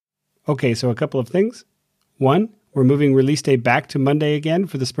Okay, so a couple of things. 1, we're moving release day back to Monday again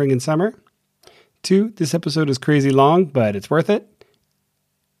for the spring and summer. 2, this episode is crazy long, but it's worth it.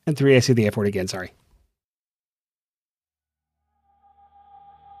 And 3, I see the F word again, sorry.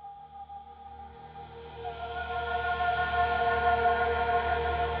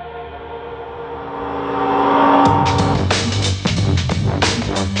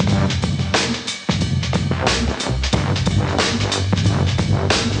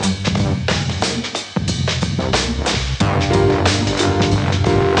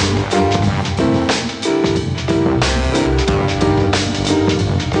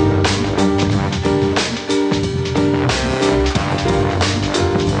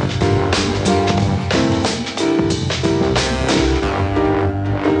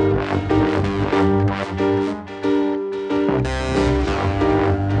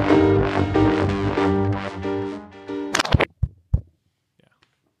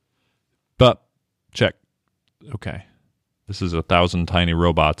 But, check. Okay. This is 1,000 tiny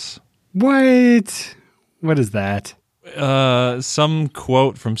robots. What? What is that? Some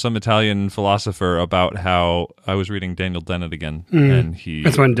quote from some Italian philosopher about how I was reading Daniel Dennett again, and he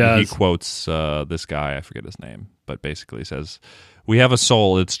quotes this guy, I forget his name, but basically says, "We have a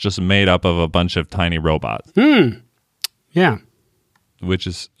soul, it's just made up of a bunch of tiny robots." Yeah. Which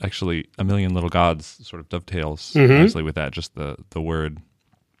is actually A Million Little Gods sort of dovetails nicely with that, just the word.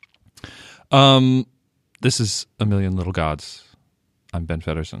 This is A Million Little Gods. I'm Ben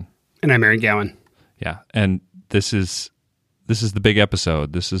Feddersen. And I'm Aaron Gowan. Yeah, and this is the big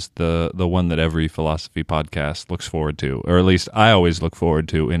episode. This is the one that every philosophy podcast looks forward to, or at least I always look forward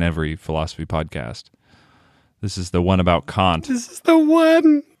to in every philosophy podcast. This is the one about Kant. This is the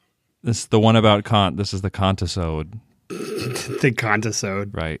one. This is the one about Kant. This is the Kantisode. The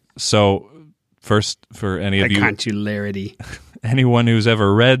Kantisode. Right. So first, for any of you... The Kantularity. Anyone who's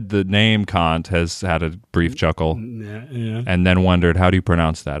ever read the name Kant has had a brief chuckle and then wondered, how do you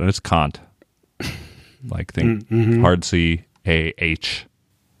pronounce that? And it's Kant. Like think hard C, A-H,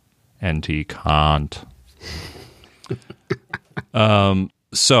 N-T, Kant.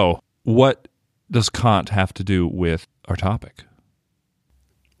 So what does Kant have to do with our topic?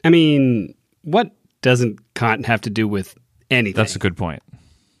 I mean, what doesn't Kant have to do with anything? That's a good point.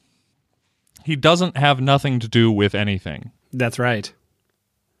 He doesn't have nothing to do with anything. That's right.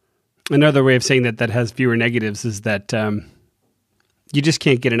 Another way of saying that has fewer negatives is that you just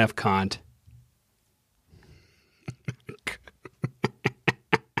can't get enough Kant.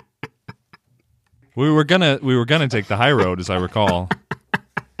 We were gonna take the high road, as I recall.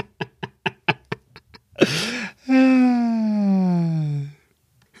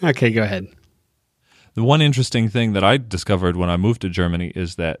 Okay, go ahead. The one interesting thing that I discovered when I moved to Germany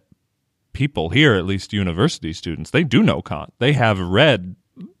is that people here, at least university students, they do know Kant. They have read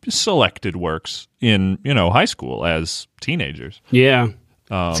selected works in, high school as teenagers. Yeah.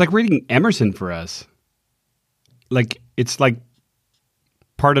 It's like reading Emerson for us. It's like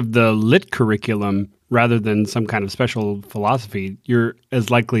part of the lit curriculum rather than some kind of special philosophy. You're as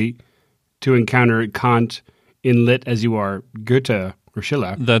likely to encounter Kant in lit as you are Goethe or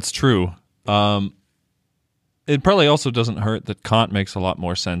Schiller. That's true. It probably also doesn't hurt that Kant makes a lot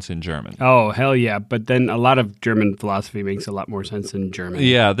more sense in German. Oh, hell yeah. But then a lot of German philosophy makes a lot more sense in German.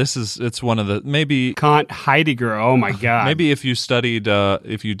 Yeah, it's one of the, maybe... Kant, Heidegger, oh my God. Maybe if you studied,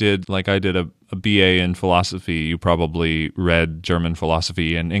 if you did, like I did, a BA in philosophy, you probably read German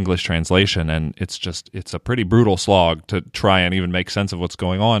philosophy in English translation, and it's a pretty brutal slog to try and even make sense of what's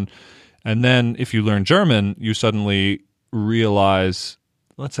going on. And then if you learn German, you suddenly realize...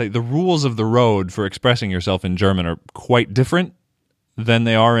 Let's say the rules of the road for expressing yourself in German are quite different than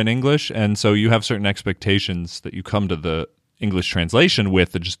they are in English, and so you have certain expectations that you come to the English translation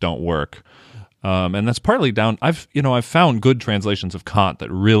with that just don't work. And that's partly down. I've found good translations of Kant that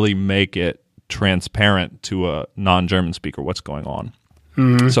really make it transparent to a non-German speaker what's going on.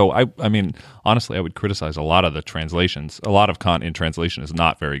 Mm-hmm. So I mean, honestly, I would criticize a lot of the translations. A lot of Kant in translation is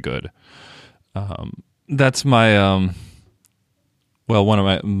not very good. That's my. Well, one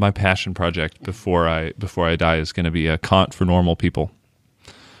of my passion project before I die is going to be a Kant for normal people.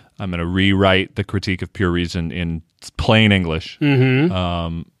 I'm going to rewrite the Critique of Pure Reason in plain English. Mm-hmm.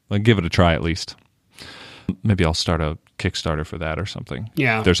 I'll give it a try at least. Maybe I'll start a Kickstarter for that or something.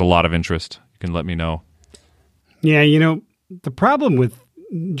 Yeah. If there's a lot of interest, you can let me know. Yeah, the problem with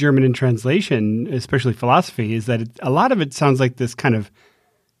German in translation, especially philosophy, is that a lot of it sounds like this kind of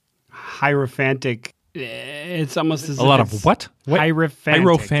hierophantic... It's almost as a lot of what?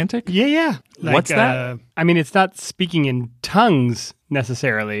 Hierophantic? Yeah. Like, what's that? I mean, it's not speaking in tongues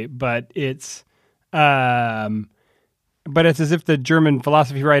necessarily, but it's but it's as if the German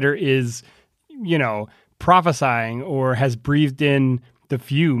philosophy writer is, prophesying or has breathed in the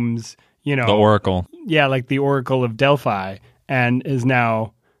fumes, The oracle. Yeah, like the Oracle of Delphi, and is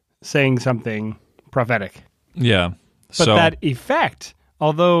now saying something prophetic. Yeah. But that effect,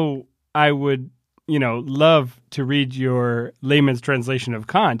 although I would, love to read your layman's translation of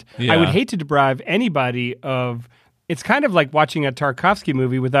Kant, I would hate to deprive anybody of... It's kind of like watching a Tarkovsky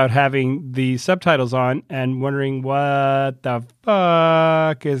movie without having the subtitles on and wondering what the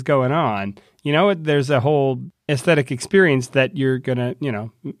fuck is going on. There's a whole aesthetic experience that you're going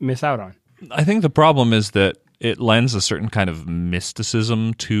to, miss out on. I think the problem is that it lends a certain kind of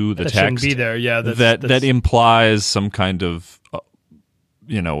mysticism to the that text. Shouldn't be there, yeah. That implies some kind of,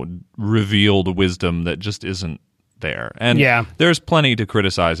 revealed wisdom that just isn't there. And there's plenty to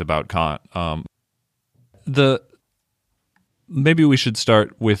criticize about Kant. Maybe we should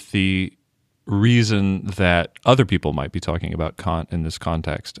start with the reason that other people might be talking about Kant in this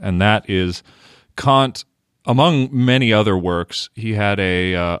context, and that is Kant, among many other works, he had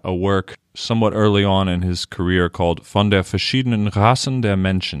a work somewhat early on in his career called Von der verschiedenen Rassen der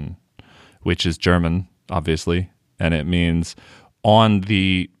Menschen, which is German, obviously, and it means on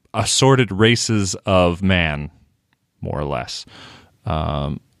the assorted races of man, more or less.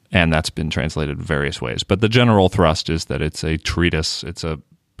 And that's been translated various ways. But the general thrust is that it's a treatise, it's a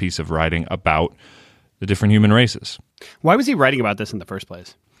piece of writing about the different human races. Why was he writing about this in the first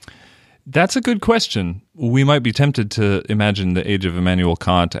place? That's a good question. We might be tempted to imagine the age of Immanuel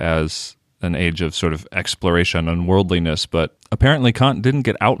Kant as an age of sort of exploration and worldliness, but apparently Kant didn't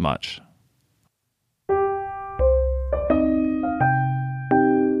get out much.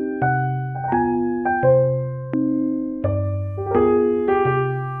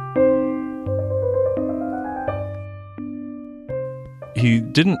 He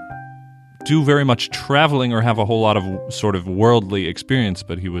didn't do very much traveling or have a whole lot of sort of worldly experience,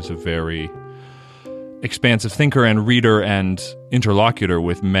 but he was a very expansive thinker and reader and interlocutor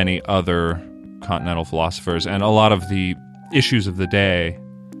with many other continental philosophers, and a lot of the issues of the day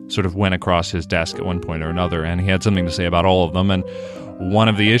sort of went across his desk at one point or another, and he had something to say about all of them. And one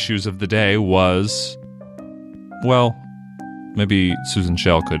of the issues of the day was, well, maybe Susan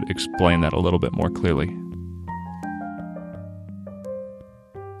Schell could explain that a little bit more clearly.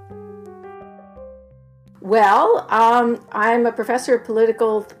 Well, I'm a professor of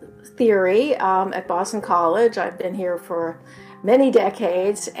political theory at Boston College. I've been here for many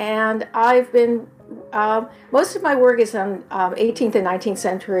decades, and I've been most of my work is on 18th and 19th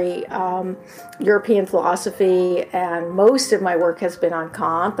century European philosophy, and most of my work has been on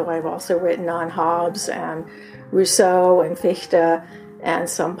Kant, though I've also written on Hobbes and Rousseau and Fichte and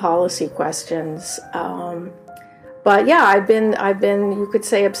some policy questions. But yeah, I've been, you could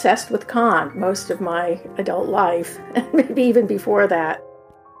say, obsessed with Kant most of my adult life, maybe even before that.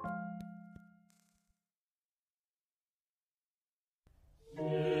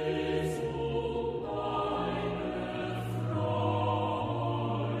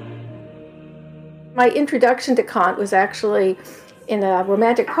 My introduction to Kant was actually in a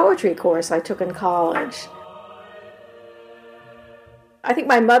romantic poetry course I took in college. I think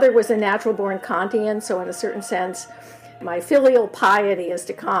my mother was a natural-born Kantian, so in a certain sense, my filial piety is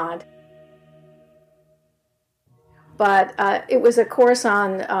to Kant. But it was a course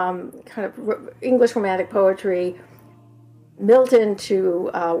on kind of English romantic poetry, Milton to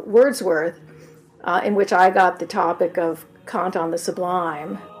Wordsworth, in which I got the topic of Kant on the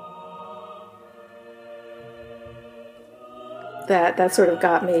Sublime. That sort of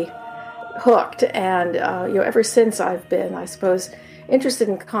got me hooked, and ever since I've been, I suppose, interested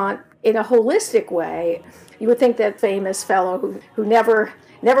in Kant in a holistic way. You would think that famous fellow who never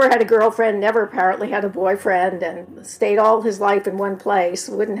had a girlfriend, never apparently had a boyfriend, and stayed all his life in one place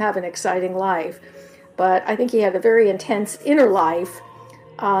wouldn't have an exciting life. But I think he had a very intense inner life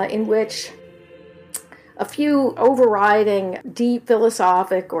in which a few overriding deep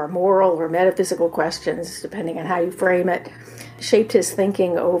philosophic or moral or metaphysical questions, depending on how you frame it, shaped his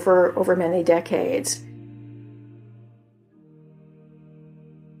thinking over many decades.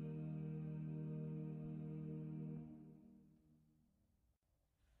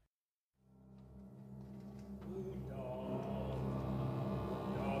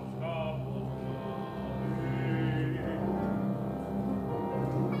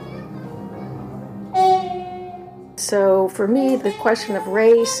 So for me, the question of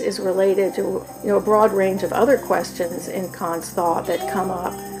race is related to a broad range of other questions in Kant's thought that come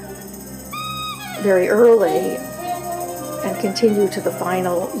up very early and continue to the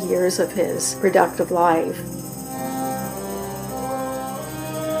final years of his productive life.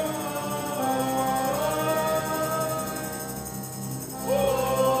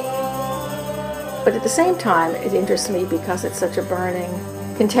 But at the same time, it interests me because it's such a burning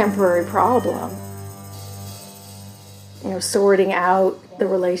contemporary problem. Sorting out the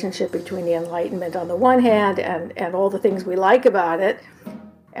relationship between the Enlightenment on the one hand and all the things we like about it,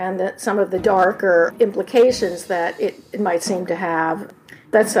 and some of the darker implications that it might seem to have.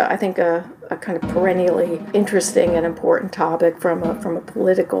 That's, I think, a kind of perennially interesting and important topic from a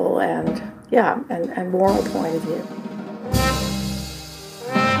political and moral point of view.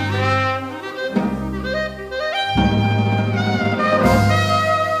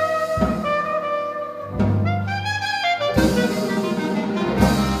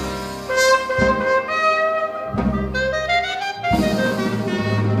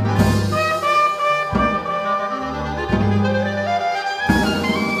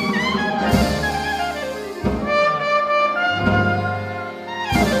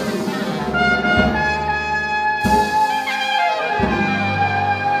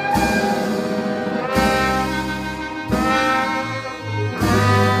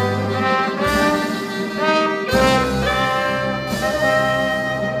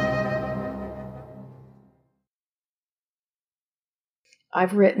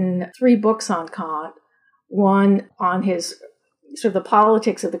 I've written 3 books on Kant, one on his sort of the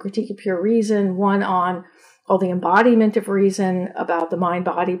politics of the critique of pure reason, one on all the embodiment of reason, about the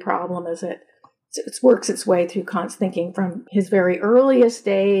mind-body problem as it works its way through Kant's thinking from his very earliest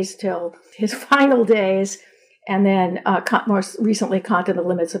days till his final days, and then most recently Kant and the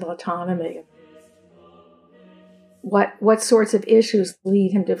limits of autonomy. What sorts of issues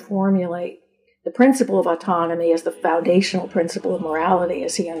lead him to formulate the principle of autonomy as the foundational principle of morality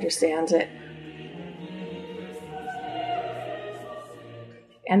as he understands it?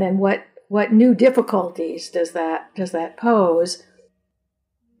 And then what new difficulties does that pose?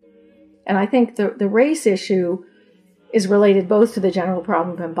 And I think the race issue is related both to the general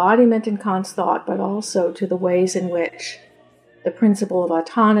problem of embodiment in Kant's thought, but also to the ways in which the principle of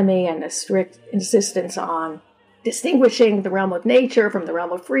autonomy and a strict insistence on distinguishing the realm of nature from the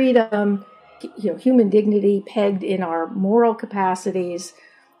realm of freedom, human dignity pegged in our moral capacities,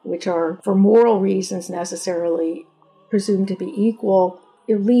 which are for moral reasons necessarily presumed to be equal.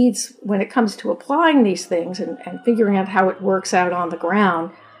 It leads, when it comes to applying these things and figuring out how it works out on the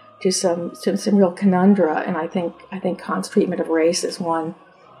ground, to some real conundra. And I think Kant's treatment of race is one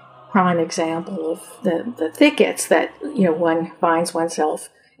prime example of the thickets that one finds oneself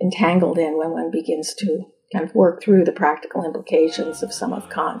entangled in when one begins to kind of work through the practical implications of some of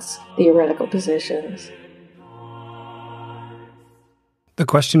Kant's theoretical positions. The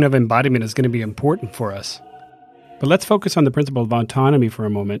question of embodiment is going to be important for us. But let's focus on the principle of autonomy for a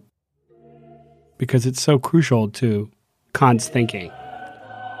moment, because it's so crucial to Kant's thinking.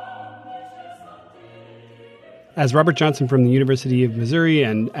 As Robert Johnson from the University of Missouri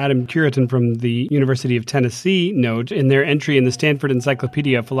and Adam Curitin from the University of Tennessee note in their entry in the Stanford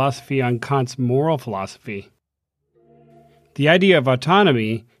Encyclopedia of Philosophy on Kant's moral philosophy, the idea of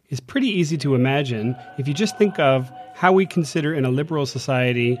autonomy is pretty easy to imagine if you just think of how we consider in a liberal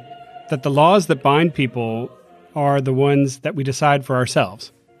society that the laws that bind people are the ones that we decide for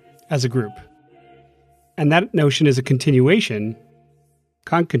ourselves as a group. And that notion is a continuation,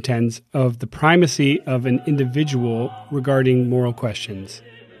 Kant contends, of the primacy of an individual regarding moral questions.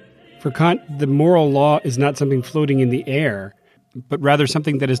 For Kant, the moral law is not something floating in the air, but rather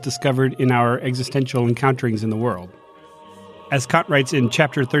something that is discovered in our existential encounterings in the world. As Kant writes in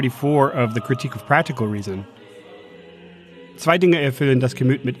chapter 34 of the Critique of Practical Reason, Zwei Dinge erfüllen das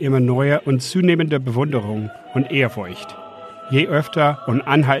Gemüt mit immer neuer und zunehmender Bewunderung und Ehrfurcht, je öfter und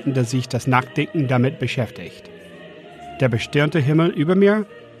anhaltender sich das Nachdenken damit beschäftigt. Der bestirnte Himmel über mir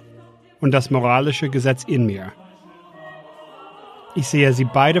und das moralische Gesetz in mir. Ich sehe sie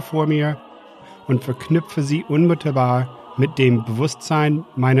beide vor mir und verknüpfe sie unmittelbar mit dem Bewusstsein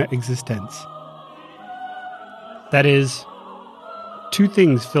meiner Existenz. That is, 2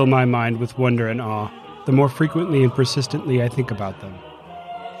 things fill my mind with wonder and awe, the more frequently and persistently I think about them.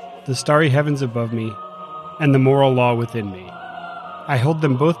 The starry heavens above me and the moral law within me. I hold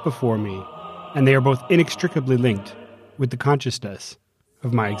them both before me, and they are both inextricably linked with the consciousness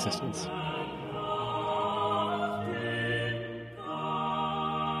of my existence.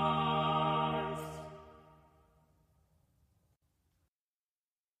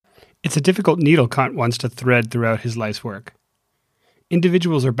 It's a difficult needle Kant wants to thread throughout his life's work.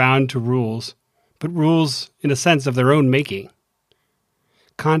 Individuals are bound to rules, but rules in a sense of their own making.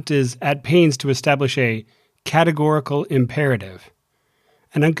 Kant is at pains to establish a categorical imperative,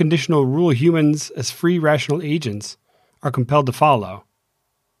 an unconditional rule humans as free rational agents are compelled to follow,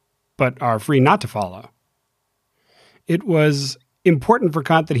 but are free not to follow. It was important for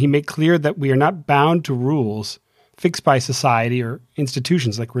Kant that he make clear that we are not bound to rules fixed by society or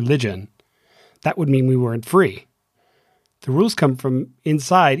institutions like religion. That would mean we weren't free. The rules come from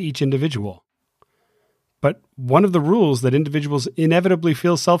inside each individual. But one of the rules that individuals inevitably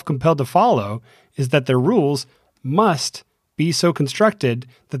feel self-compelled to follow is that their rules must be so constructed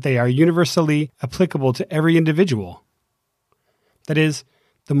that they are universally applicable to every individual. That is,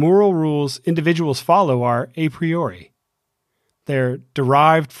 the moral rules individuals follow are a priori. They're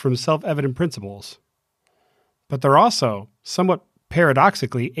derived from self-evident principles. But they're also, somewhat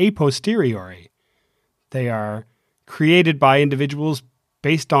paradoxically, a posteriori. They are created by individuals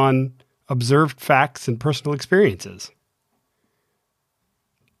based on observed facts and personal experiences.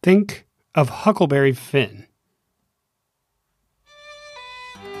 Think of Huckleberry Finn.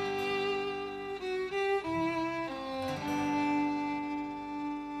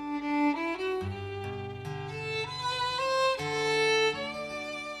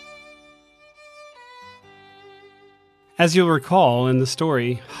 As you'll recall in the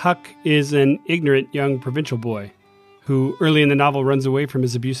story, Huck is an ignorant young provincial boy who early in the novel runs away from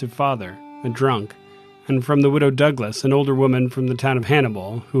his abusive father, a drunk, and from the widow Douglas, an older woman from the town of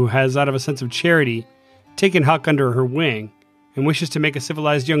Hannibal, who has, out of a sense of charity, taken Huck under her wing and wishes to make a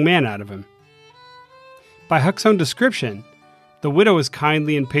civilized young man out of him. By Huck's own description, the widow is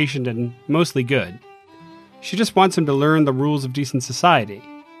kindly and patient and mostly good. She just wants him to learn the rules of decent society,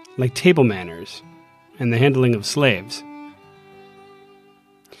 like table manners and the handling of slaves.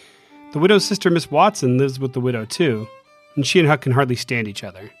 The widow's sister, Miss Watson, lives with the widow too, and she and Huck can hardly stand each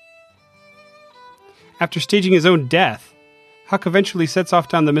other. After staging his own death, Huck eventually sets off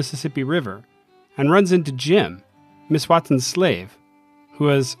down the Mississippi River and runs into Jim, Miss Watson's slave, who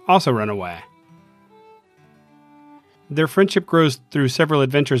has also run away. Their friendship grows through several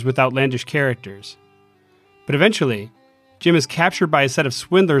adventures with outlandish characters. But eventually, Jim is captured by a set of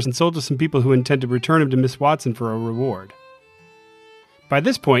swindlers and sold to some people who intend to return him to Miss Watson for a reward. By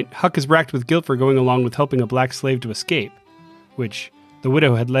this point, Huck is racked with guilt for going along with helping a black slave to escape, which the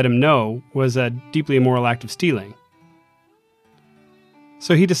widow had let him know was a deeply immoral act of stealing.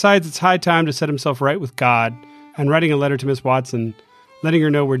 So he decides it's high time to set himself right with God and writing a letter to Miss Watson, letting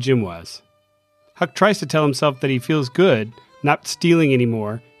her know where Jim was. Huck tries to tell himself that he feels good, not stealing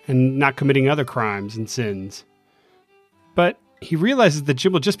anymore, and not committing other crimes and sins. But he realizes that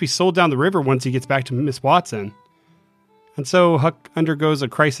Jim will just be sold down the river once he gets back to Miss Watson. And so Huck undergoes a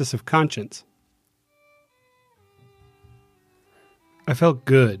crisis of conscience. I felt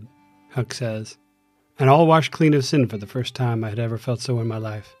good, Huck says, and all washed clean of sin for the first time I had ever felt so in my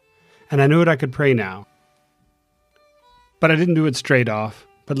life. And I knew I could pray now. But I didn't do it straight off,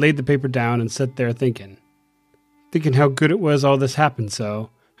 but laid the paper down and sat there thinking how good it was all this happened so,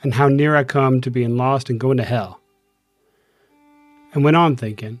 and how near I come to being lost and going to hell. And went on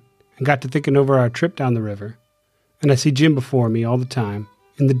thinking, and got to thinking over our trip down the river. And I see Jim before me all the time,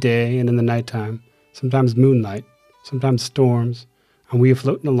 in the day and in the nighttime, sometimes moonlight, sometimes storms, and we are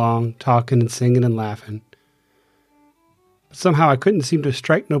floating along, talking and singing and laughing. But somehow I couldn't seem to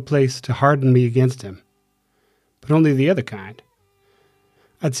strike no place to harden me against him, but only the other kind.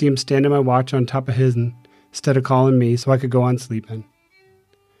 I'd see him standing my watch on top of his instead of calling me so I could go on sleeping.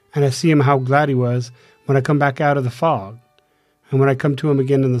 And I see him how glad he was when I come back out of the fog, and when I come to him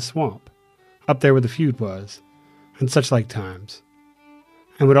again in the swamp, up there where the feud was, and such like times,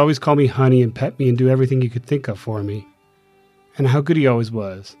 and would always call me honey and pet me and do everything you could think of for me, and how good he always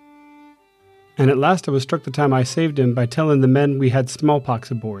was. And at last I was struck the time I saved him by telling the men we had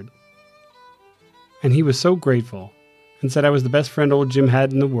smallpox aboard. And he was so grateful, and said I was the best friend old Jim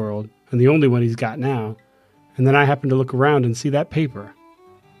had in the world, and the only one he's got now, and then I happened to look around and see that paper.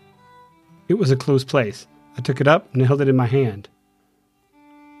 It was a closed place. I took it up and held it in my hand.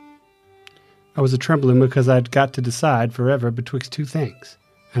 I was a-trembling because I'd got to decide forever betwixt two things,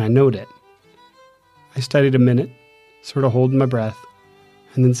 and I knowed it. I studied a minute, sort of holding my breath,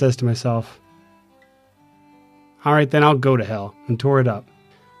 and then says to myself, all right, then I'll go to hell, and tore it up.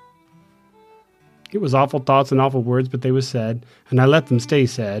 It was awful thoughts and awful words, but they was said, and I let them stay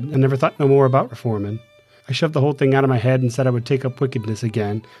said, and never thought no more about reforming. I shoved the whole thing out of my head and said I would take up wickedness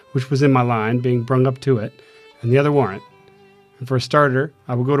again, which was in my line, being brung up to it, and the other warrant. And for a starter,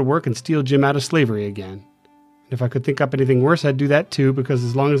 I would go to work and steal Jim out of slavery again. And if I could think up anything worse, I'd do that too, because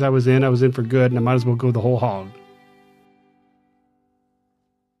as long as I was in for good, and I might as well go the whole hog.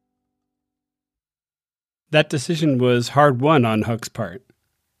 That decision was hard won on Huck's part.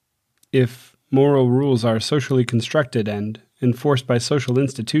 If moral rules are socially constructed and enforced by social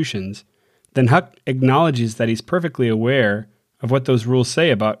institutions, then Huck acknowledges that he's perfectly aware of what those rules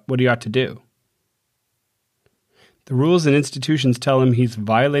say about what he ought to do. The rules and institutions tell him he's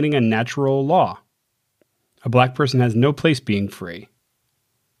violating a natural law. A black person has no place being free.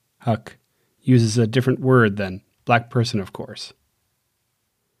 Huck uses a different word than black person, of course.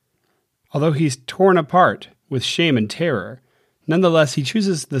 Although he's torn apart with shame and terror, nonetheless he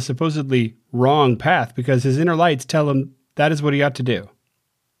chooses the supposedly wrong path because his inner lights tell him that is what he ought to do.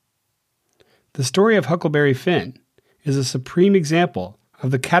 The story of Huckleberry Finn is a supreme example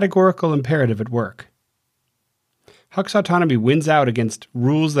of the categorical imperative at work. Huck's autonomy wins out against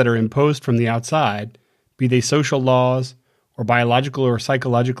rules that are imposed from the outside, be they social laws or biological or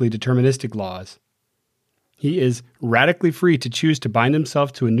psychologically deterministic laws. He is radically free to choose to bind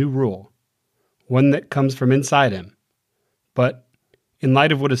himself to a new rule, one that comes from inside him. But, in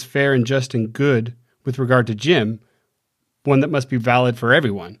light of what is fair and just and good with regard to Jim, one that must be valid for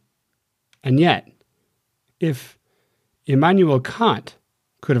everyone. And yet, if Immanuel Kant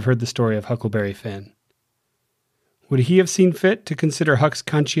could have heard the story of Huckleberry Finn, would he have seen fit to consider Huck's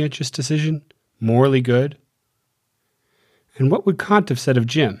conscientious decision morally good? And what would Kant have said of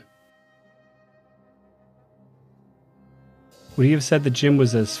Jim? Would he have said that Jim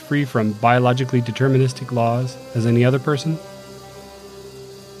was as free from biologically deterministic laws as any other person?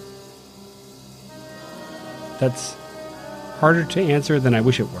 That's harder to answer than I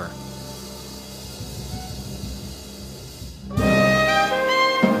wish it were.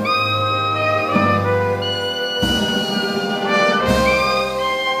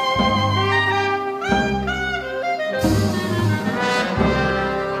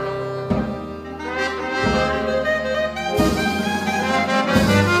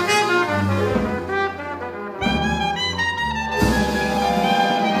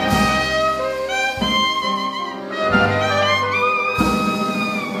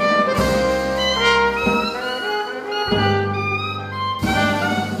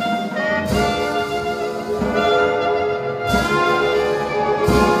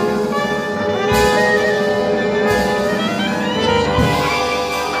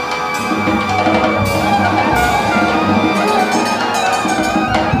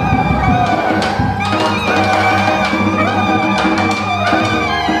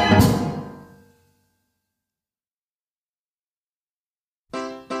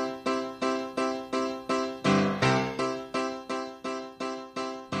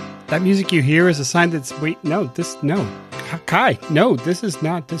 That music you hear is a sign that's... Wait, no. Kai, no, this is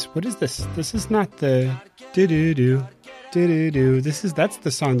not this. What is this? This is not the... Do-do-do, do-do-do. That's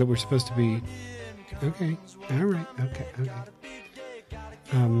the song that we're supposed to be... Okay, all right, okay.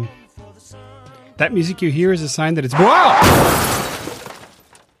 That music you hear is a sign that it's... Wow!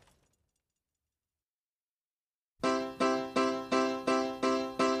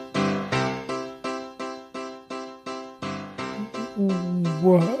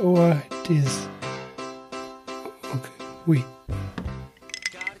 What is... Okay, wait.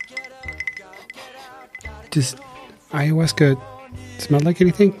 Does ayahuasca smell like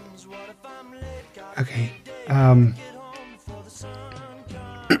anything? Okay.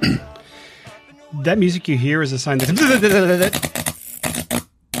 That music you hear is a sign that...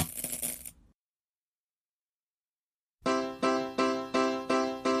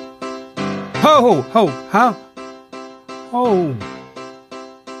 Ho, ho, how? Oh.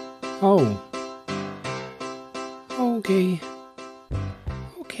 Oh. Okay.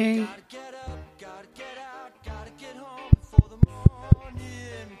 Okay.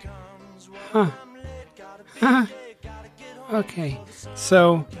 Huh. Huh. Okay.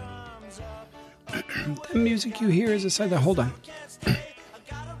 So, the music you hear is a sign that... Hold on.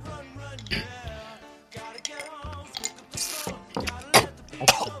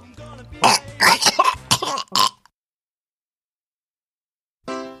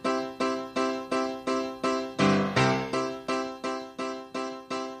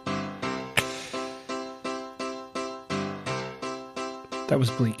 That was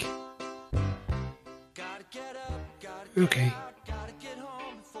bleak. Okay.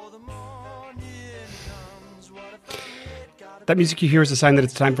 That music you hear is a sign that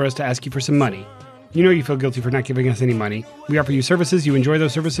it's time for us to ask you for some money. You know you feel guilty for not giving us any money. We offer you services. You enjoy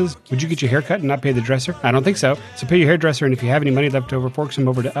those services. Would you get your hair cut and not pay the dresser? I don't think so. So pay your hairdresser, and if you have any money left over, fork some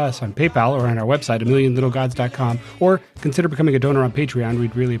over to us on PayPal or on our website, amillionlittlegods.com, or consider becoming a donor on Patreon.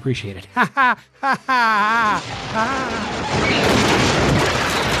 We'd really appreciate it. Ha ha ha ha ha!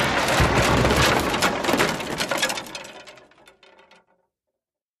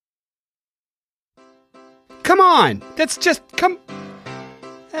 Come on! That's just... Come...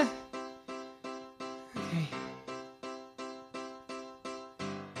 Okay.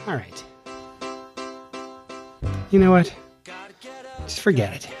 All right. You know what? Just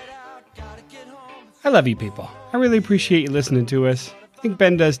forget it. I love you people. I really appreciate you listening to us. I think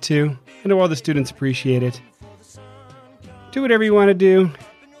Ben does too. I know all the students appreciate it. Do whatever you want to do.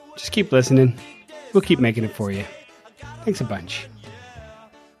 Just keep listening. We'll keep making it for you. Thanks a bunch.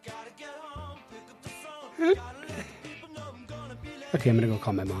 Okay, I'm going to go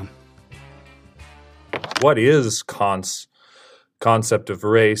call my mom. What is Kant's concept of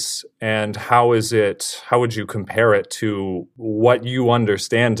race, and how would you compare it to what you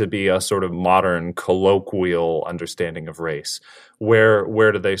understand to be a sort of modern colloquial understanding of race?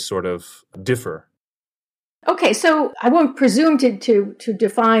 Where do they sort of differ? Okay, so I won't presume to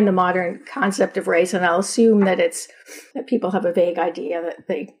define the modern concept of race, and I'll assume that people have a vague idea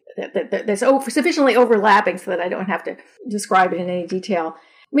that's sufficiently overlapping so that I don't have to describe it in any detail.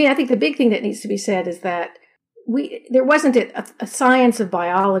 I mean, I think the big thing that needs to be said is that there wasn't a science of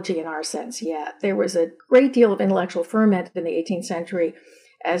biology in our sense yet. There was a great deal of intellectual ferment in the 18th century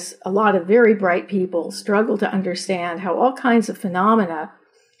as a lot of very bright people struggled to understand how all kinds of phenomena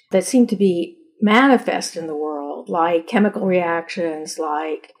that seem to be manifest in the world, like chemical reactions,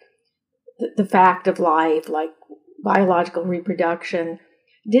 like the fact of life, like biological reproduction,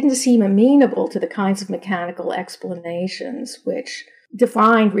 didn't seem amenable to the kinds of mechanical explanations which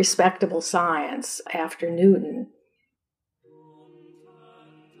defined respectable science after Newton.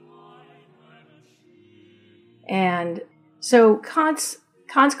 And so Kant's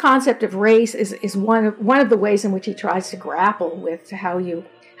concept of race is one of the ways in which he tries to grapple with how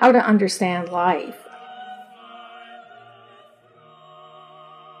to understand life.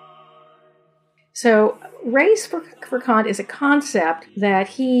 So race for Kant is a concept that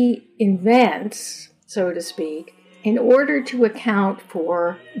he invents, so to speak, in order to account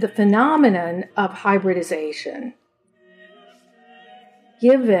for the phenomenon of hybridization,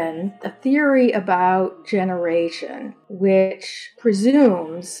 given a theory about generation, which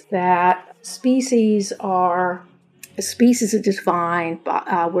presumes that species are defined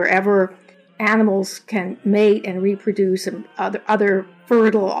wherever animals can mate and reproduce other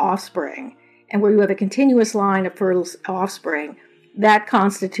fertile offspring, and where you have a continuous line of fertile offspring, that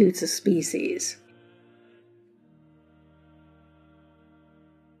constitutes a species.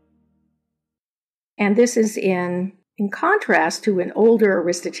 And this is in contrast to an older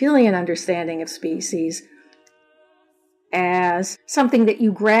Aristotelian understanding of species as something that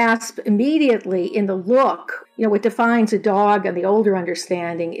you grasp immediately in the look. You know, what defines a dog in the older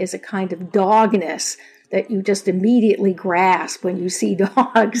understanding is a kind of dogness that you just immediately grasp when you see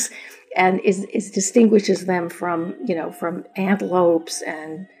dogs, and is distinguishes them from antelopes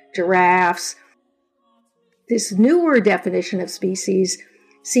and giraffes. This newer definition of species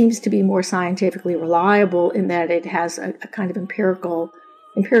seems to be more scientifically reliable in that it has a kind of empirically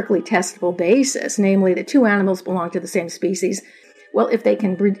testable basis, namely that two animals belong to the same species. Well, if they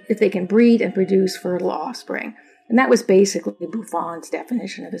can breed and produce fertile offspring, and that was basically Buffon's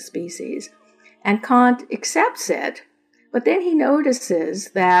definition of a species. And Kant accepts it, but then he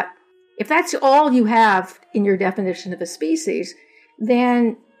notices that if that's all you have in your definition of a species,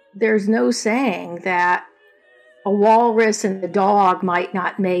 then there's no saying that a walrus and the dog might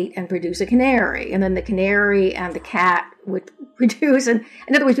not mate and produce a canary, and then the canary and the cat would produce. And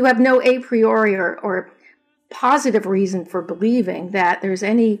in other words, you have no a priori or positive reason for believing that there's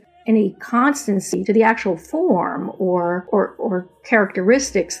any constancy to the actual form or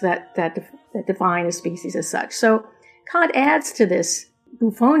characteristics that define a species as such. So Kant adds to this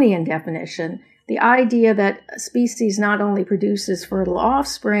Buffonian definition the idea that a species not only produces fertile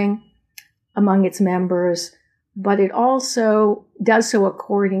offspring among its members, but it also does so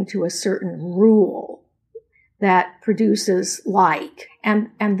according to a certain rule that produces like. And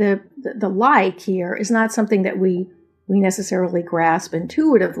the like here is not something that we necessarily grasp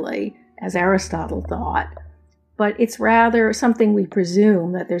intuitively, as Aristotle thought, but it's rather something we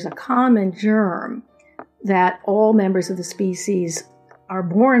presume that there's a common germ that all members of the species are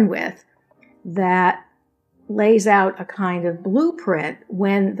born with that lays out a kind of blueprint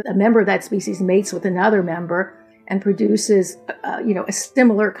when a member of that species mates with another member and produces, a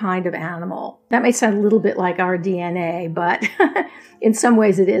similar kind of animal. That may sound a little bit like our DNA, but in some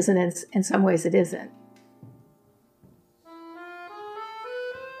ways it is, and in some ways it isn't.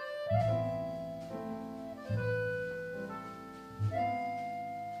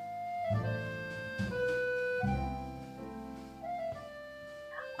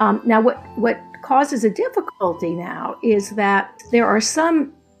 Now, what causes a difficulty now is that there are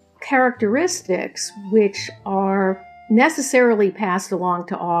some characteristics which are necessarily passed along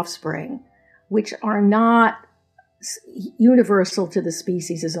to offspring, which are not universal to the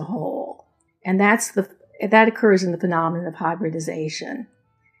species as a whole. And that occurs in the phenomenon of hybridization.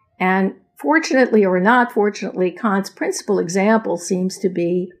 And fortunately or not fortunately, Kant's principal example seems to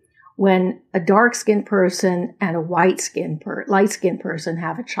be when a dark-skinned person and a light-skinned person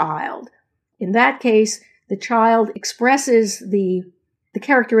have a child. In that case, the child expresses the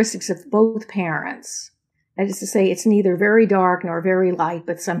characteristics of both parents. That is to say, it's neither very dark nor very light,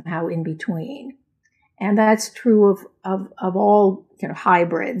 but somehow in between. And that's true of all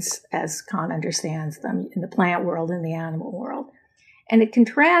hybrids, as Kant understands them, in the plant world and the animal world. And it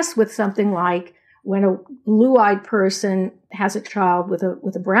contrasts with something like when a blue-eyed person has a child with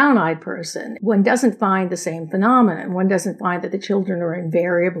a brown-eyed person. One doesn't find the same phenomenon. One doesn't find that the children are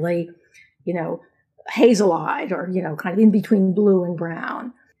invariably, hazel-eyed or, kind of in between blue and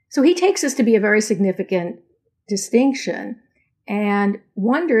brown. So he takes this to be a very significant distinction and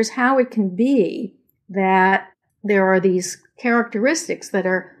wonders how it can be that there are these characteristics that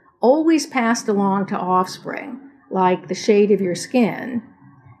are always passed along to offspring, like the shade of your skin,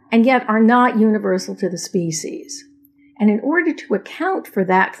 and yet are not universal to the species. And in order to account for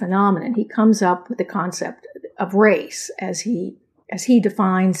that phenomenon, he comes up with the concept of race as he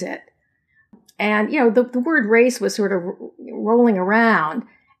defines it. And, the word race was sort of rolling around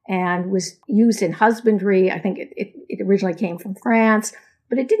and was used in husbandry. I think it originally came from France,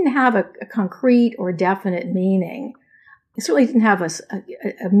 but it didn't have a concrete or definite meaning. It certainly didn't have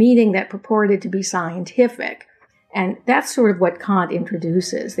a meaning that purported to be scientific. And that's sort of what Kant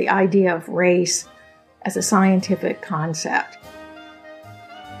introduces, the idea of race as a scientific concept.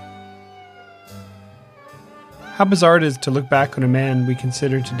 How bizarre it is to look back on a man we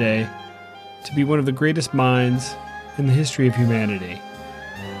consider today to be one of the greatest minds in the history of humanity.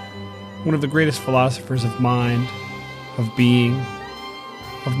 One of the greatest philosophers of mind, of being,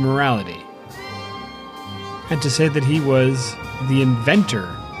 of morality. And to say that he was the inventor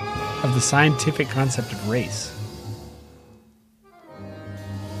of the scientific concept of race.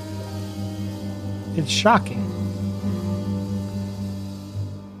 It's shocking.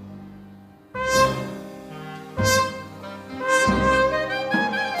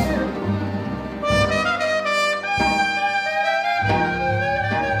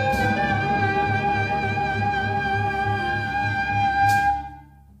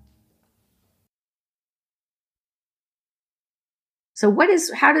 So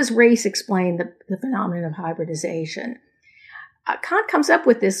how does race explain the phenomenon of hybridization? Kant comes up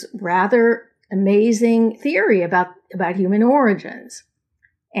with this rather amazing theory about human origins.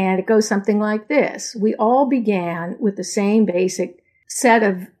 And it goes something like this. We all began with the same basic set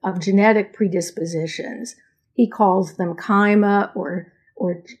of genetic predispositions. He calls them chyma or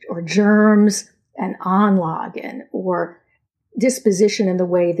germs and Anlagen, or disposition in the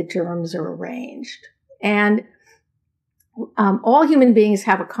way the germs are arranged. And all human beings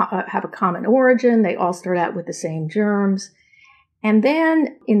have a common origin. They all start out with the same germs. And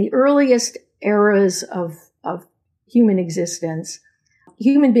then in the earliest eras of human existence,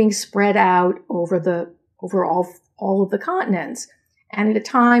 human beings spread out over all of the continents. And at a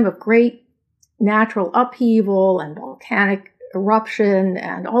time of great natural upheaval and volcanic eruption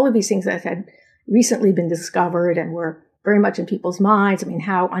and all of these things that had recently been discovered and were very much in people's minds,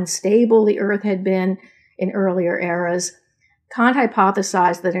 how unstable the earth had been in earlier eras, Kant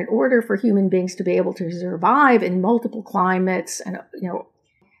hypothesized that in order for human beings to be able to survive in multiple climates, and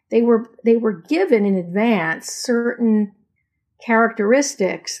they were given in advance certain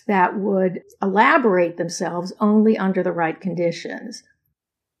characteristics that would elaborate themselves only under the right conditions.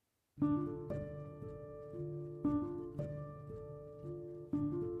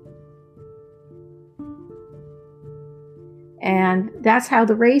 And that's how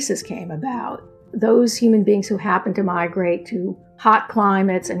the races came about. Those human beings who happened to migrate to hot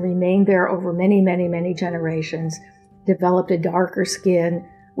climates and remained there over many, many, many generations developed a darker skin,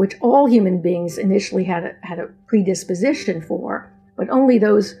 which all human beings initially had a predisposition for, but only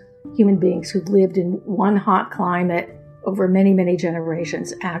those human beings who lived in one hot climate over many, many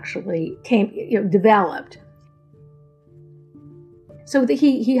generations actually developed. So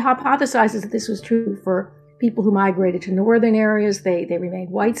he hypothesizes that this was true for people who migrated to northern areas. They remained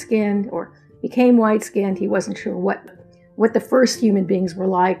white-skinned or became white-skinned. He wasn't sure what the first human beings were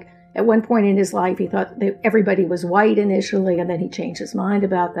like. At one point in his life, he thought that everybody was white initially, and then he changed his mind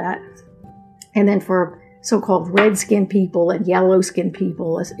about that. And then for so-called red-skinned people and yellow-skinned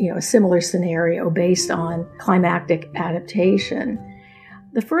people, a similar scenario based on climactic adaptation.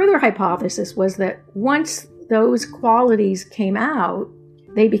 The further hypothesis was that once those qualities came out,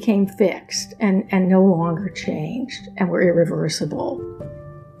 they became fixed and no longer changed and were irreversible.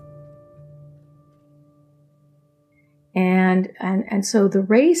 And so the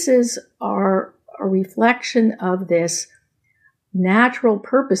races are a reflection of this natural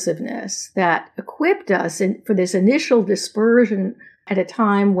purposiveness that equipped us for this initial dispersion at a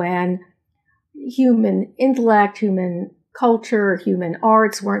time when human intellect, human culture, human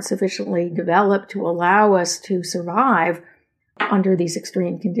arts weren't sufficiently developed to allow us to survive under these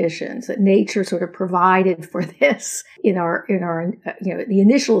extreme conditions, that nature sort of provided for this in our the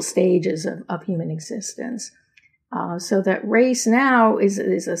initial stages of human existence. So that race now is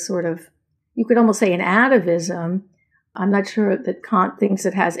a sort of, you could almost say, an atavism. I'm not sure that Kant thinks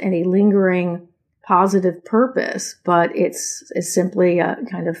it has any lingering positive purpose, but it's simply a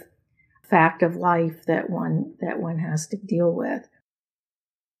kind of fact of life that one has to deal with.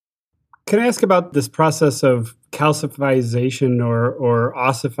 Can I ask about this process of calcification or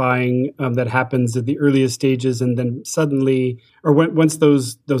ossifying that happens at the earliest stages, and then suddenly, or once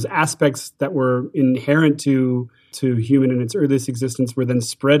those aspects that were inherent to human in its earliest existence were then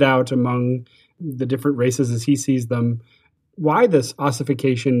spread out among the different races as he sees them? Why this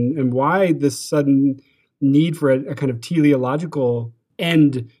ossification, and why this sudden need for a kind of teleological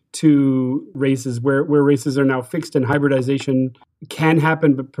end to races where races are now fixed and hybridization can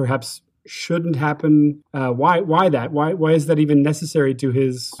happen but perhaps shouldn't happen? Why that? Why is that even necessary to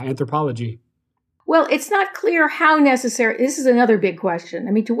his anthropology? Well, it's not clear how necessary. This is another big question.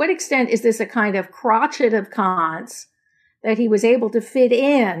 I mean, to what extent is this a kind of crotchet of Kant's that he was able to fit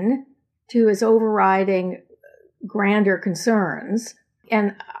in to his overriding grander concerns?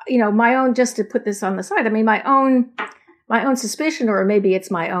 And, my own, just to put this on the side, I mean, my own suspicion, or maybe it's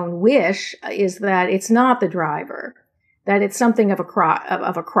my own wish, is that it's not the driver, that it's something of a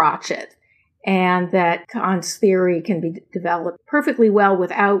crotchet, and that Kant's theory can be developed perfectly well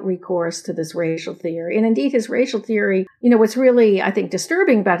without recourse to this racial theory. And indeed, his racial theory, what's really, I think,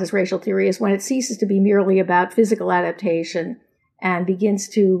 disturbing about his racial theory is when it ceases to be merely about physical adaptation and begins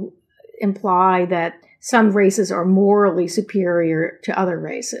to imply that some races are morally superior to other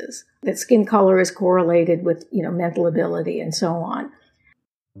races, that skin color is correlated with, mental ability and so on.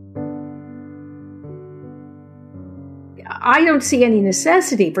 I don't see any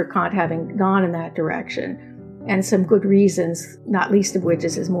necessity for Kant having gone in that direction, and some good reasons, not least of which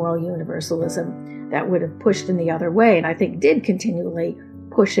is his moral universalism, that would have pushed in the other way, and I think did continually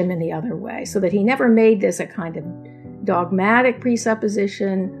push him in the other way, so that he never made this a kind of dogmatic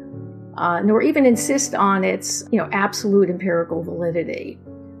presupposition, nor even insist on its, absolute empirical validity.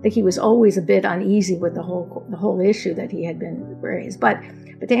 I think he was always a bit uneasy with the whole issue that he had been raised. But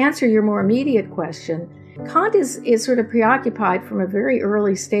to answer your more immediate question, Kant is sort of preoccupied from a very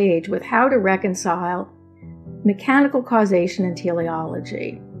early stage with how to reconcile mechanical causation and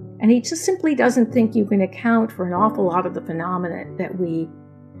teleology. And he just simply doesn't think you can account for an awful lot of the phenomena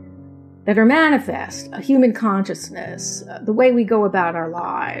that are manifest, a human consciousness, the way we go about our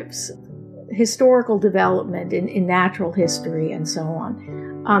lives, historical development in natural history, and so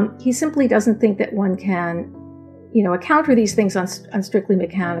on. He simply doesn't think that one can account for these things on strictly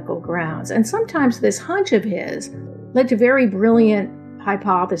mechanical grounds. And sometimes this hunch of his led to very brilliant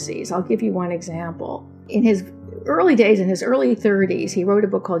hypotheses. I'll give you one example. In his early days, in his early 30s, he wrote a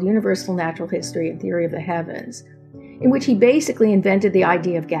book called Universal Natural History and Theory of the Heavens, in which he basically invented the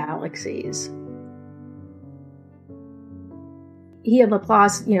idea of galaxies. He and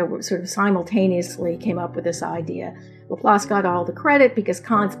Laplace, sort of simultaneously came up with this idea. Laplace got all the credit because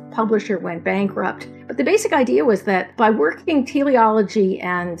Kant's publisher went bankrupt. But the basic idea was that by working teleology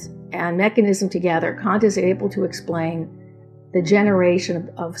and mechanism together, Kant is able to explain the generation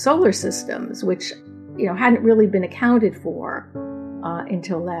of solar systems, which hadn't really been accounted for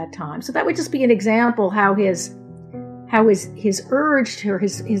until that time. So that would just be an example how his urge, or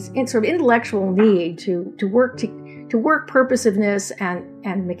his sort of intellectual need to work purposiveness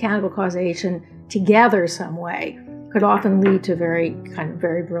and mechanical causation together some way could often lead to very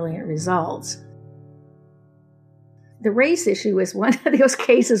brilliant results. The race issue is one of those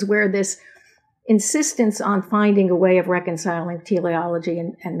cases where this insistence on finding a way of reconciling teleology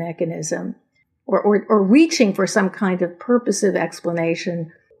and mechanism, or reaching for some kind of purposive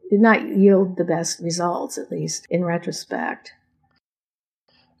explanation, did not yield the best results, at least in retrospect.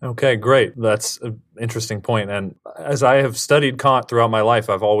 Okay, great. That's an interesting point. And as I have studied Kant throughout my life,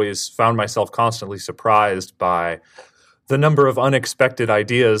 I've always found myself constantly surprised by the number of unexpected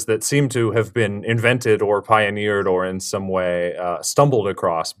ideas that seem to have been invented or pioneered or in some way stumbled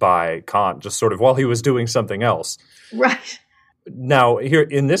across by Kant, just sort of while he was doing something else. Right. Now, here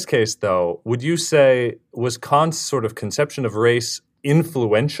in this case, though, would you say, was Kant's sort of conception of race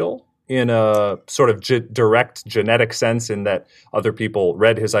influential in a sort of direct genetic sense, in that other people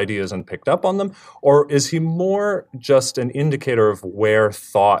read his ideas and picked up on them? Or is he more just an indicator of where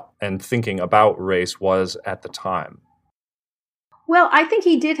thought and thinking about race was at the time? Well, I think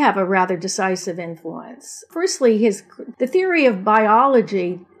he did have a rather decisive influence. Firstly, the theory of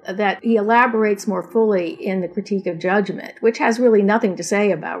biology that he elaborates more fully in the Critique of Judgment, which has really nothing to say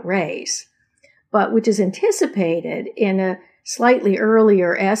about race, but which is anticipated in a slightly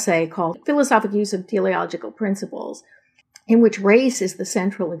earlier essay called Philosophic Use of Teleological Principles, in which race is the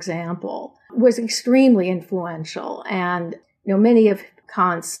central example, was extremely influential. And, many of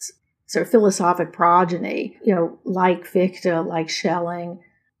Kant's sort of philosophic progeny, like Fichte, like Schelling,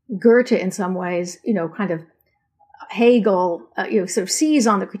 Goethe in some ways, kind of Hegel, sort of sees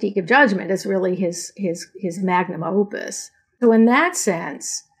on the Critique of Judgment as really his magnum opus. So in that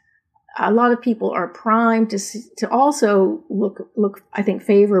sense, a lot of people are primed to also look, I think,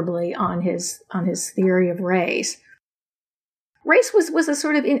 favorably on his theory of race. Race was a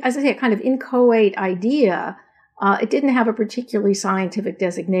sort of, as I say, a kind of inchoate idea. It didn't have a particularly scientific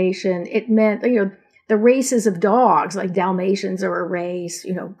designation. It meant, the races of dogs, like Dalmatians are a race,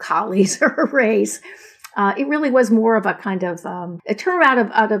 collies are a race. It really was more of a kind of a term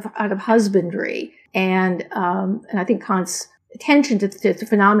out of husbandry, and I think Kant's attention to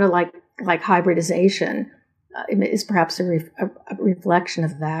phenomena like hybridization is perhaps a reflection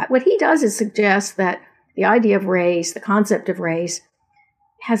of that. What he does is suggest that the idea of race, the concept of race,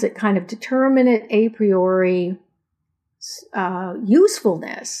 has a kind of determinate a priori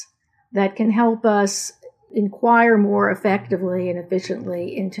usefulness that can help us inquire more effectively and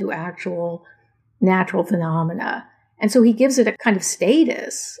efficiently into actual natural phenomena. And so he gives it a kind of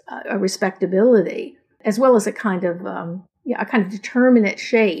status, a respectability, as well as a kind of determinate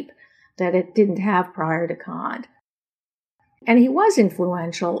shape that it didn't have prior to Kant. And he was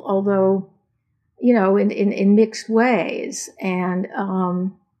influential, although, in mixed ways. And,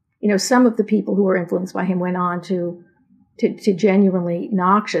 some of the people who were influenced by him went on to genuinely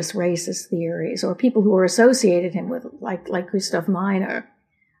noxious racist theories, or people who were associated him with, like Christoph Meiner.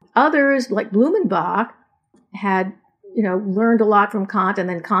 Others, like Blumenbach, had, learned a lot from Kant, and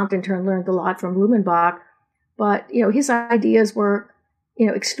then Kant in turn learned a lot from Blumenbach. But, his ideas were,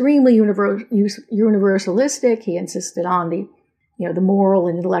 extremely universalistic. He insisted on the moral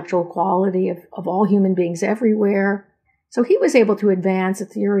and intellectual quality of all human beings everywhere. So he was able to advance a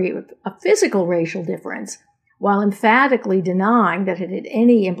theory of a physical racial difference while emphatically denying that it had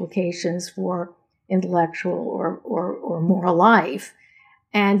any implications for intellectual or moral life.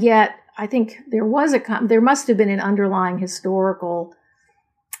 And yet, I think there must have been an underlying historical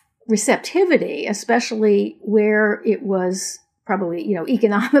receptivity, especially where it was probably,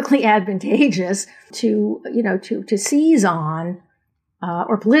 economically advantageous to seize on,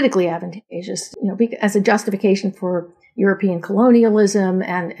 or politically advantageous, as a justification for European colonialism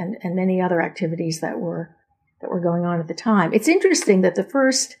and many other activities that were going on at the time. It's interesting that the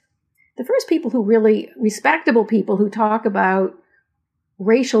first people who really, respectable people who talk about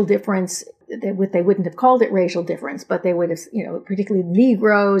racial difference, they wouldn't have called it racial difference, but they would have, particularly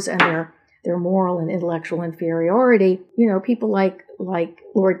Negroes and their moral and intellectual inferiority, people like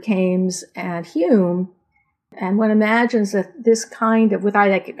Lord Kames and Hume. And one imagines that this kind of,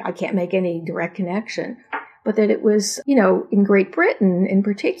 I can't make any direct connection, but that it was, in Great Britain in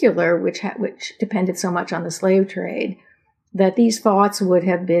particular, which depended so much on the slave trade, that these thoughts would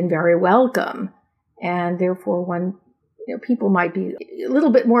have been very welcome. And therefore, people might be a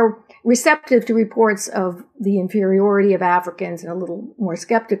little bit more receptive to reports of the inferiority of Africans and a little more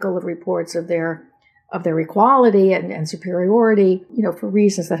skeptical of reports of their equality and superiority, for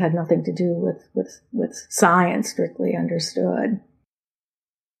reasons that had nothing to do with science strictly understood.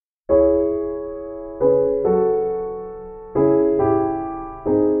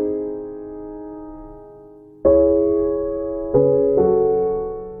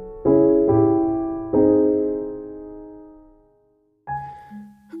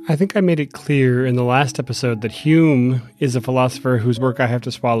 I think I made it clear in the last episode that Hume is a philosopher whose work I have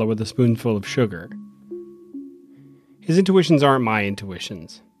to swallow with a spoonful of sugar. His intuitions aren't my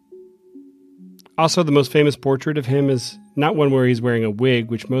intuitions. Also, the most famous portrait of him is not one where he's wearing a wig,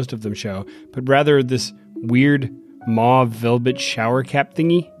 which most of them show, but rather this weird mauve velvet shower cap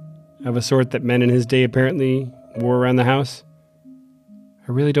thingy, of a sort that men in his day apparently wore around the house.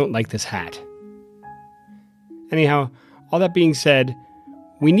 I really don't like this hat. Anyhow, all that being said,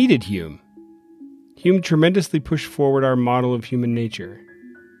 we needed Hume. Hume tremendously pushed forward our model of human nature.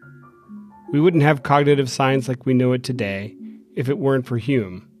 We wouldn't have cognitive science like we know it today if it weren't for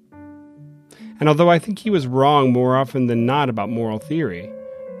Hume. And although I think he was wrong more often than not about moral theory,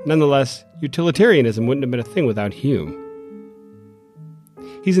 nonetheless, utilitarianism wouldn't have been a thing without Hume.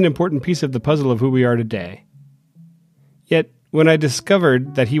 He's an important piece of the puzzle of who we are today. Yet, when I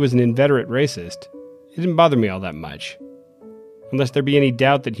discovered that he was an inveterate racist, it didn't bother me all that much. unless there be any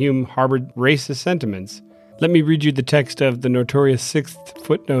doubt that Hume harbored racist sentiments. Let me read you the text of the notorious sixth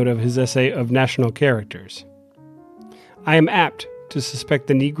footnote of his essay of National Characters. I am apt to suspect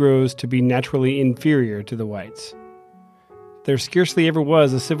the Negroes to be naturally inferior to the whites. There scarcely ever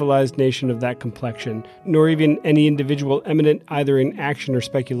was a civilized nation of that complexion, nor even any individual eminent either in action or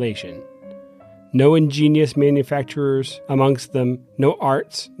speculation. No ingenious manufacturers amongst them, no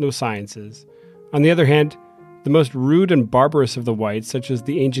arts, no sciences. On the other hand, the most rude and barbarous of the whites, such as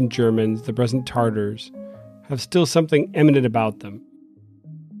the ancient Germans, the present Tartars, have still something eminent about them.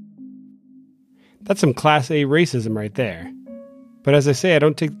 That's some Class A racism right there. But as I say, I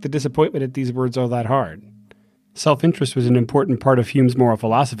don't take the disappointment at these words all that hard. Self-interest was an important part of Hume's moral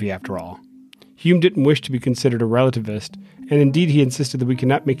philosophy, after all. Hume didn't wish to be considered a relativist, and indeed he insisted that we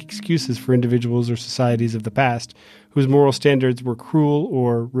cannot make excuses for individuals or societies of the past whose moral standards were cruel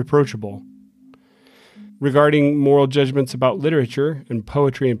or reproachable. Regarding moral judgments about literature, and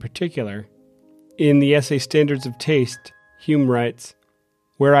poetry in particular, in the essay Standards of Taste, Hume writes,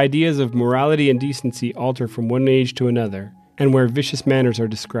 "Where ideas of morality and decency alter from one age to another, and where vicious manners are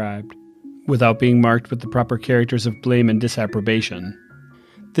described, without being marked with the proper characters of blame and disapprobation,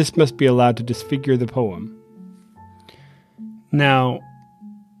 this must be allowed to disfigure the poem." Now,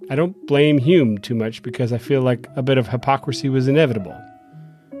 I don't blame Hume too much because I feel like a bit of hypocrisy was inevitable.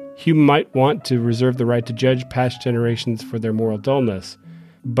 Hume might want to reserve the right to judge past generations for their moral dullness,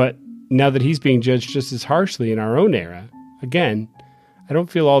 but now that he's being judged just as harshly in our own era, again, I don't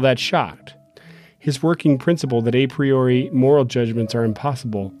feel all that shocked. His working principle that a priori moral judgments are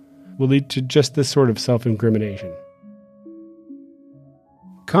impossible will lead to just this sort of self-incrimination.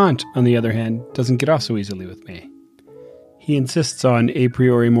 Kant, on the other hand, doesn't get off so easily with me. He insists on a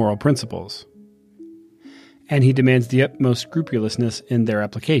priori moral principles, and he demands the utmost scrupulousness in their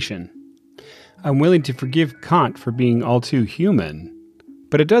application. I'm willing to forgive Kant for being all too human,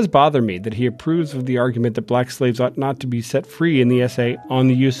 but it does bother me that he approves of the argument that black slaves ought not to be set free in the essay on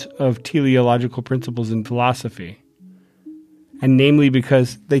the use of teleological principles in philosophy, and namely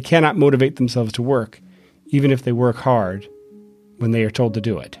because they cannot motivate themselves to work, even if they work hard, when they are told to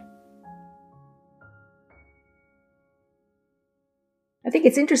do it. I think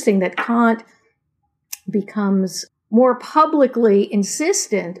it's interesting that Kant becomes more publicly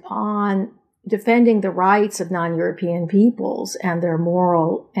insistent on defending the rights of non-European peoples and their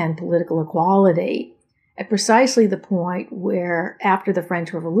moral and political equality at precisely the point where, after the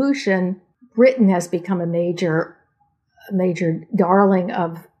French Revolution, Britain has become a major darling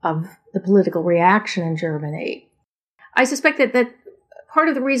of the political reaction in Germany. I suspect that one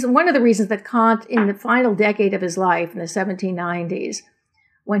of the reasons that Kant, in the final decade of his life, in the 1790s,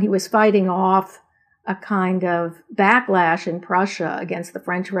 when he was fighting off a kind of backlash in Prussia against the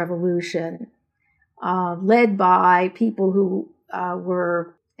French Revolution, led by people who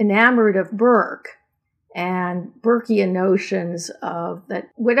were enamored of Burke and Burkean notions of that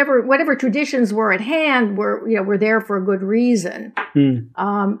whatever traditions were at hand were there for a good reason.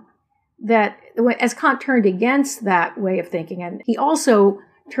 That as Kant turned against that way of thinking, and he also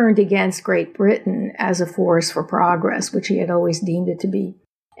turned against Great Britain as a force for progress, which he had always deemed it to be.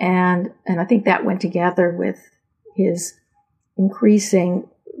 And I think that went together with his increasing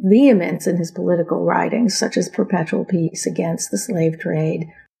vehemence in his political writings, such as Perpetual Peace against the slave trade.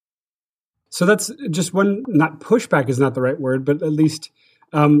 So that's just one, not pushback is not the right word, but at least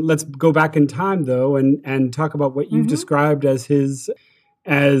let's go back in time, though, and talk about what you've described as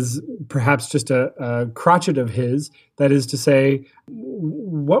perhaps just a crotchet of his. That is to say,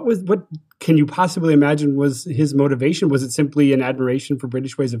 what can you possibly imagine was his motivation? Was it simply an admiration for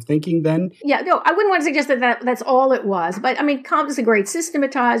British ways of thinking then? Yeah, no, I wouldn't want to suggest that that's all it was. But I mean, Kant was a great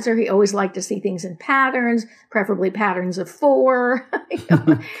systematizer. He always liked to see things in patterns, preferably patterns of four.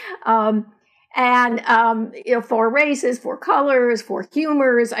 Four races, four colors, four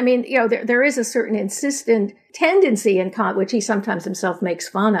humors. I mean, there is a certain insistent tendency in Kant, which he sometimes himself makes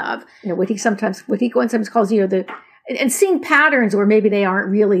fun of. What he sometimes calls, and seeing patterns where maybe they aren't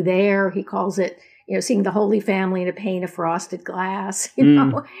really there. He calls it, seeing the Holy Family in a pane of frosted glass. If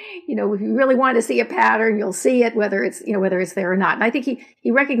you really want to see a pattern, you'll see it, whether it's there or not. And I think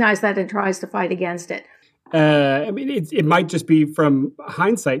he recognized that and tries to fight against it. It might just be from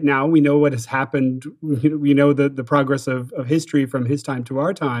hindsight now. We know what has happened. We know the progress of history from his time to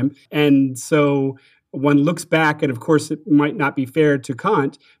our time. And so one looks back, and of course it might not be fair to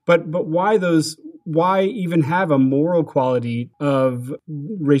Kant, but why even have a moral quality of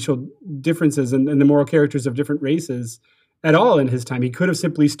racial differences and the moral characters of different races at all in his time? He could have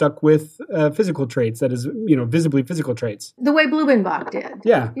simply stuck with physical traits, that is, visibly physical traits. The way Blumenbach did.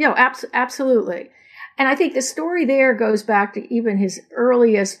 Yeah. Absolutely. And I think the story there goes back to even his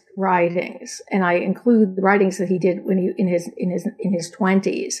earliest writings, and I include the writings that he did when in his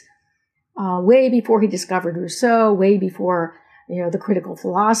 20s, way before he discovered Rousseau, way before the critical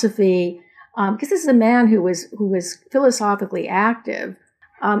philosophy, because this is a man who was philosophically active,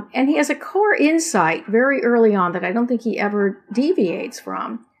 and he has a core insight very early on that I don't think he ever deviates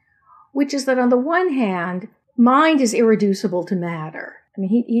from, which is that on the one hand, mind is irreducible to matter. I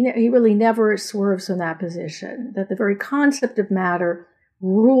mean, he really never swerves from that position, that the very concept of matter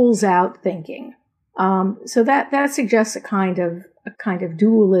rules out thinking. So that suggests a kind of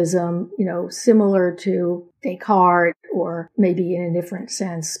dualism, similar to Descartes, or maybe in a different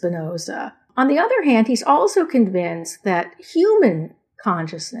sense, Spinoza. On the other hand, he's also convinced that human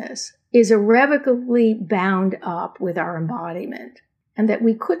consciousness is irrevocably bound up with our embodiment, and that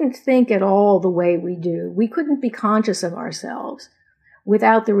we couldn't think at all the way we do. We couldn't be conscious of ourselves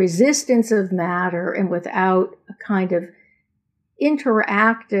without the resistance of matter and without a kind of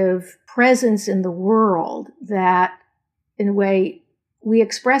interactive presence in the world that, in a way, we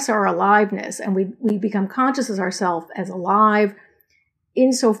express our aliveness, and we become conscious of ourselves as alive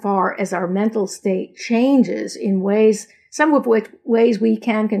insofar as our mental state changes in ways, some of which ways we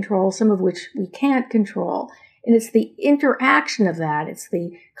can control, some of which we can't control. And it's the interaction of that, it's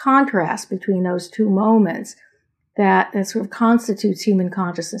the contrast between those two moments that sort of constitutes human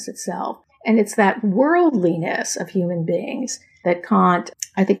consciousness itself. And it's that worldliness of human beings that Kant,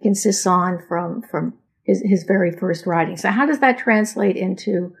 I think, insists on from his very first writing. So how does that translate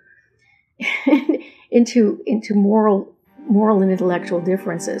into moral and intellectual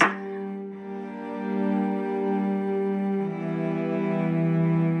differences?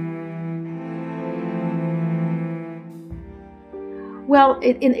 Well,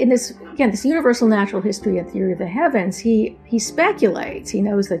 in this universal natural history and theory of the heavens, he speculates. He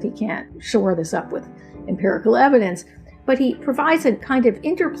knows that he can't shore this up with empirical evidence, but he provides a kind of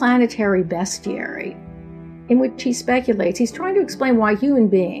interplanetary bestiary in which he speculates. He's trying to explain why human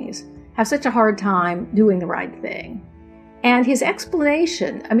beings have such a hard time doing the right thing. And his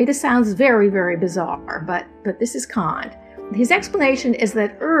explanation, I mean, this sounds very, very bizarre, but this is Kant. His explanation is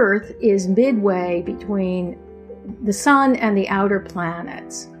that Earth is midway between the sun and the outer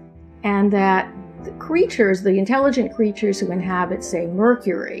planets, and that the intelligent creatures who inhabit, say,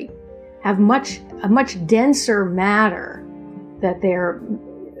 Mercury, have a much denser matter that they're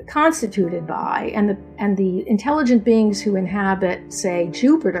constituted by, and the intelligent beings who inhabit, say,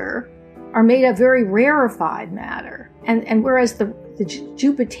 Jupiter, are made of very rarefied matter. And whereas the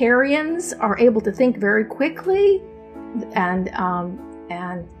Jupiterians are able to think very quickly and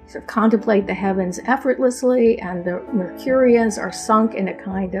sort of contemplate the heavens effortlessly, and the Mercurians are sunk in a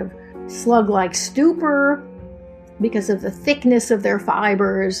kind of slug-like stupor because of the thickness of their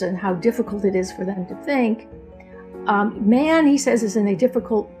fibers and how difficult it is for them to think. Man, he says, is in a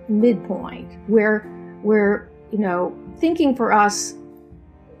difficult midpoint where thinking for us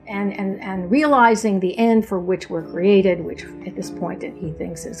and realizing the end for which we're created, which at this point he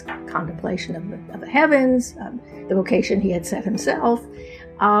thinks is contemplation of the heavens, the vocation he had set himself,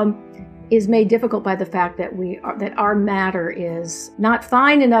 is made difficult by the fact that that our matter is not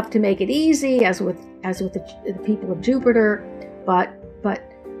fine enough to make it easy, as with the people of Jupiter, but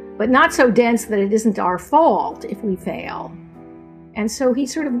not so dense that it isn't our fault if we fail. And so he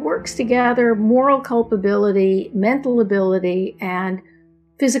sort of works together moral culpability, mental ability, and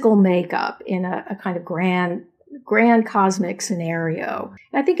physical makeup in a kind of grand cosmic scenario.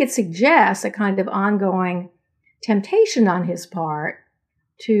 And I think it suggests a kind of ongoing temptation on his part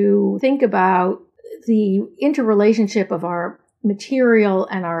to think about the interrelationship of our material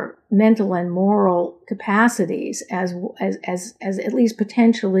and our mental and moral capacities as at least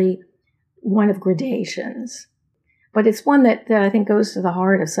potentially one of gradations. But it's one that I think goes to the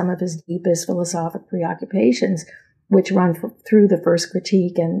heart of some of his deepest philosophic preoccupations, which run through the first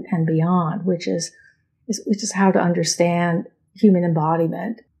critique and beyond, which is how to understand human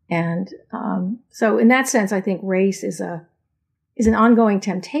embodiment. And so in that sense, I think race is an ongoing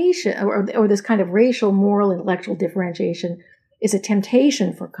temptation, or this kind of racial, moral, intellectual differentiation is a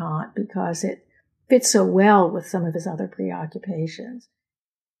temptation for Kant because it fits so well with some of his other preoccupations.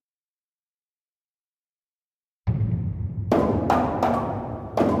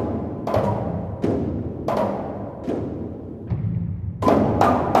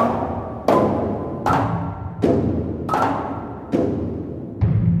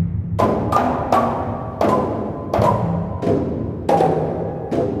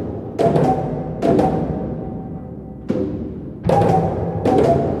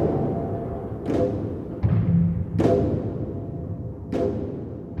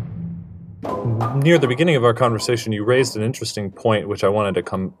 Near the beginning of our conversation, you raised an interesting point, which I wanted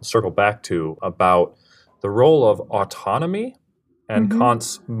to circle back to, about the role of autonomy and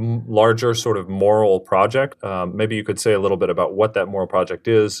Kant's larger sort of moral project. Maybe you could say a little bit about what that moral project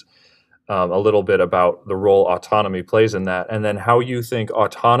is, a little bit about the role autonomy plays in that, and then how you think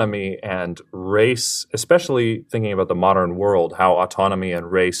autonomy and race, especially thinking about the modern world, how autonomy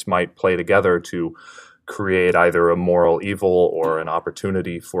and race might play together to create either a moral evil or an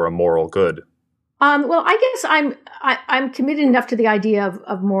opportunity for a moral good. Well, I guess I'm committed enough to the idea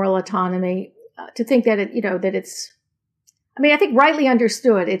of moral autonomy to think that it's. I mean, I think rightly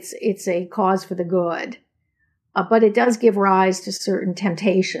understood, it's a cause for the good, but it does give rise to certain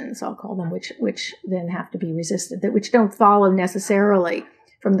temptations, I'll call them, which then have to be resisted, which don't follow necessarily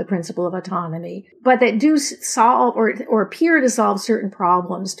from the principle of autonomy, but that do solve or appear to solve certain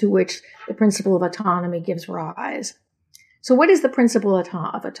problems to which the principle of autonomy gives rise. So what is the principle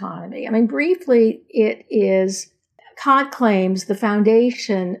of autonomy? I mean, briefly, it is, Kant claims, the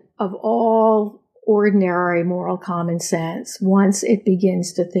foundation of all ordinary moral common sense once it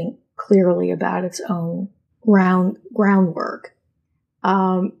begins to think clearly about its own groundwork.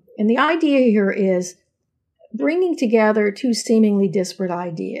 And the idea here is bringing together two seemingly disparate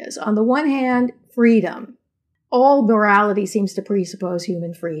ideas. On the one hand, freedom. All morality seems to presuppose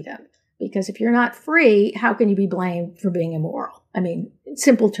human freedom. Because if you're not free, how can you be blamed for being immoral? I mean, in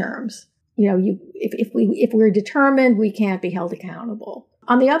simple terms, if we're determined, we can't be held accountable.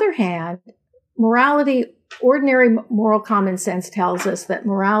 On the other hand, morality, ordinary moral common sense tells us that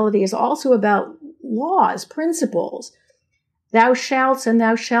morality is also about laws, principles, thou shalt and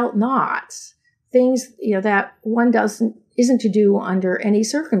thou shalt nots, things that one isn't to do under any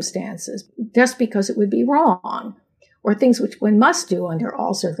circumstances, just because it would be wrong. Or things which one must do under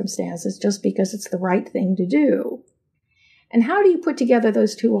all circumstances just because it's the right thing to do. And how do you put together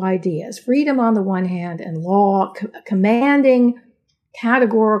those two ideas? Freedom on the one hand and law, commanding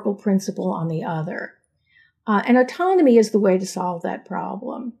categorical principle on the other. And autonomy is the way to solve that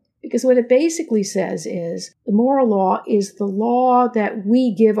problem. Because what it basically says is the moral law is the law that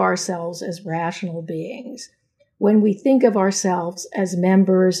we give ourselves as rational beings when we think of ourselves as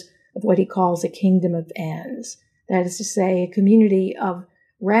members of what he calls a kingdom of ends. That is to say, a community of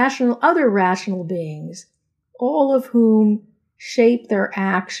other rational beings, all of whom shape their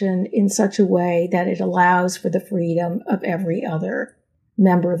action in such a way that it allows for the freedom of every other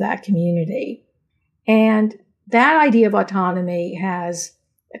member of that community. And that idea of autonomy has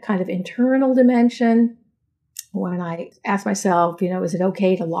a kind of internal dimension. When I ask myself, is it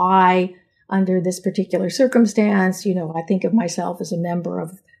okay to lie under this particular circumstance? I think of myself as a member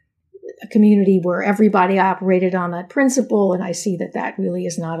of a community where everybody operated on that principle, and I see that really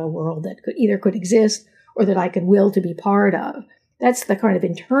is not a world that could exist or that I could will to be part of. That's the kind of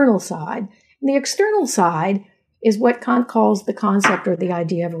internal side. And the external side is what Kant calls the concept or the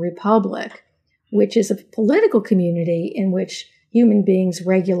idea of a republic, which is a political community in which human beings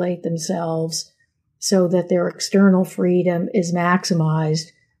regulate themselves so that their external freedom is maximized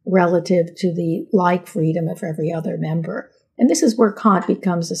relative to the like freedom of every other member. And this is where Kant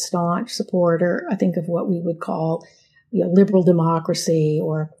becomes a staunch supporter, I think, of what we would call liberal democracy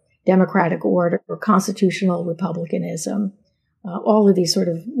or democratic order or constitutional republicanism, all of these sort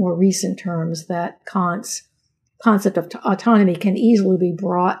of more recent terms that Kant's concept of autonomy can easily be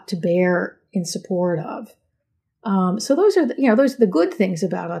brought to bear in support of. So those are the good things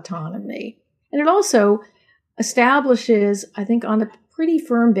about autonomy. And it also establishes, I think, on a pretty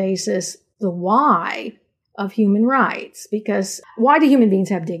firm basis, the why of human rights. Because why do human beings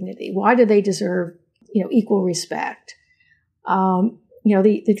have dignity? Why do they deserve, equal respect?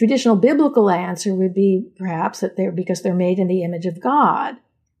 The traditional biblical answer would be perhaps that because they're made in the image of God.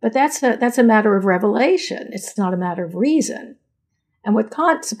 But that's a matter of revelation. It's not a matter of reason. And what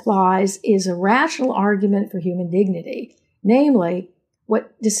Kant supplies is a rational argument for human dignity. Namely,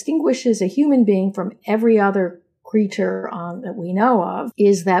 what distinguishes a human being from every other creature that we know of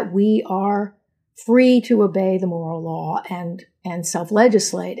is that we are free to obey the moral law and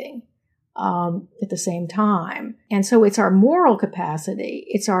self-legislating at the same time. And so it's our moral capacity.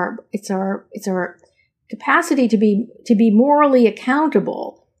 It's our capacity to be morally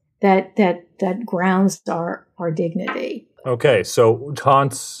accountable that grounds our dignity. Okay, so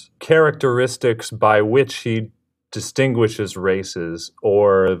Kant's characteristics by which he distinguishes races,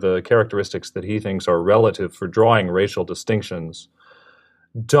 or the characteristics that he thinks are relative for drawing racial distinctions,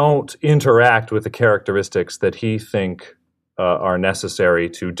 don't interact with the characteristics that he think are necessary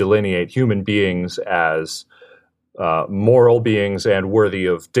to delineate human beings as moral beings and worthy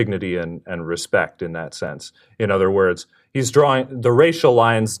of dignity and respect in that sense. In other words, he's drawing the racial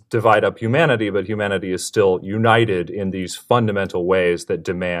lines divide up humanity, but humanity is still united in these fundamental ways that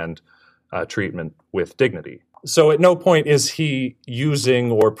demand treatment with dignity. So at no point is he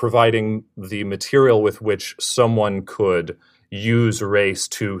using or providing the material with which someone could use race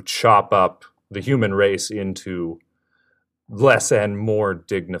to chop up the human race into less and more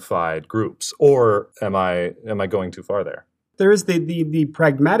dignified groups. Or am I going too far there? There is the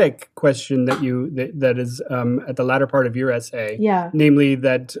pragmatic question that is at the latter part of your essay, namely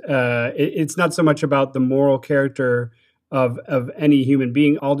that it's not so much about the moral character of any human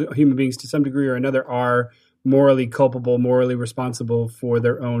being. All human beings, to some degree or another, are morally culpable, morally responsible for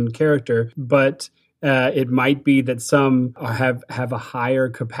their own character, but it might be that some have a higher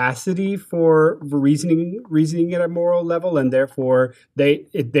capacity for reasoning at a moral level, and therefore they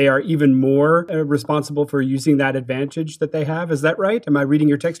are even more responsible for using that advantage that they have. Is that right? Am I reading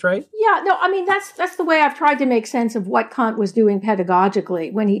your text right? Yeah, no, I mean, that's the way I've tried to make sense of what Kant was doing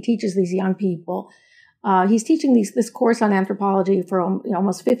pedagogically when he teaches these young people. He's teaching this course on anthropology for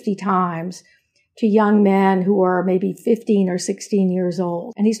almost 50 times to young men who are maybe 15 or 16 years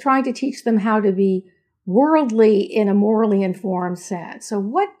old. And he's trying to teach them how to be worldly in a morally informed sense. So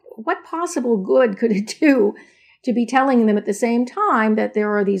what possible good could it do to be telling them at the same time that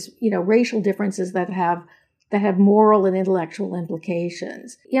there are these, racial differences that have moral and intellectual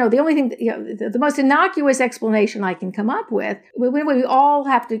implications? The only thing, the most innocuous explanation I can come up with, we're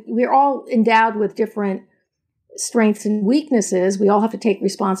all endowed with different strengths and weaknesses. We all have to take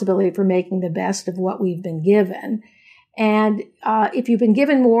responsibility for making the best of what we've been given. And if you've been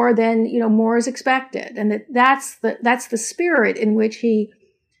given more, then more is expected. And that's the spirit in which he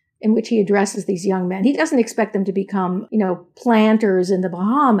addresses these young men. He doesn't expect them to become, planters in the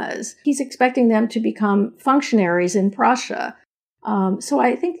Bahamas. He's expecting them to become functionaries in Prussia. So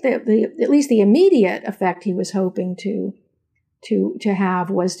I think that at least the immediate effect he was hoping to have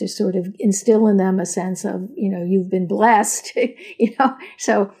was to sort of instill in them a sense of, you've been blessed,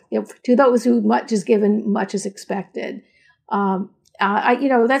 so, to those who much is given, much is expected.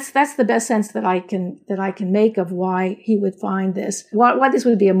 That's the best sense that I can make of why he would find this, why this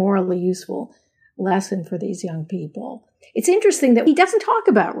would be a morally useful lesson for these young people. It's interesting that he doesn't talk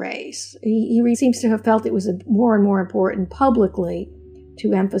about race. He seems to have felt it was more and more important publicly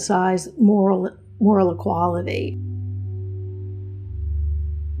to emphasize moral equality.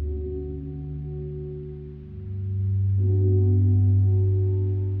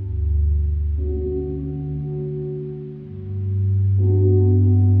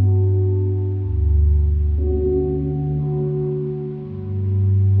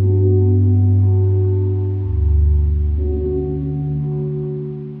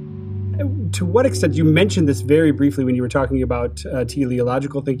 To what extent, you mentioned this very briefly when you were talking about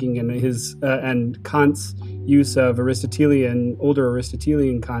teleological thinking and and Kant's use of older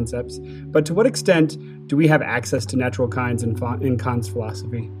Aristotelian concepts, but to what extent do we have access to natural kinds in Kant's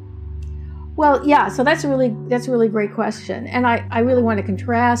philosophy? Well, yeah, so that's a really great question, and I really want to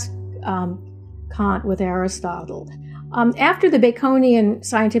contrast Kant with Aristotle. After the Baconian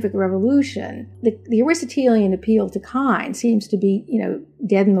scientific revolution, the Aristotelian appeal to kind seems to be,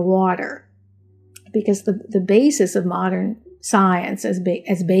 dead in the water, because the basis of modern science, as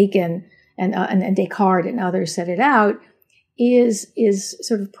Bacon and Descartes and others set it out, is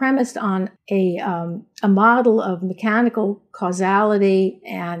sort of premised on a model of mechanical causality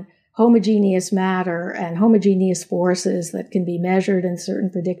and homogeneous matter and homogeneous forces that can be measured in certain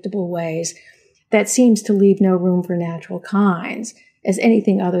predictable ways, that seems to leave no room for natural kinds as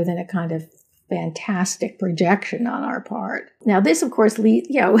anything other than a kind of fantastic projection on our part. Now, this, of course, leads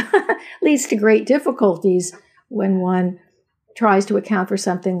to great difficulties when one tries to account for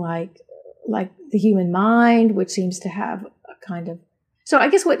something like the human mind, which seems to have a kind of... So I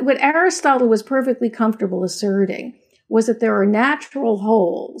guess what Aristotle was perfectly comfortable asserting was that there are natural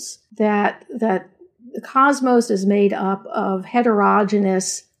wholes, that the cosmos is made up of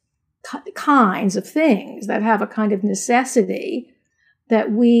heterogeneous kinds of things that have a kind of necessity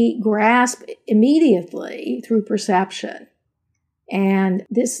that we grasp immediately through perception. And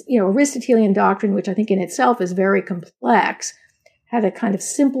this, Aristotelian doctrine, which I think in itself is very complex, had a kind of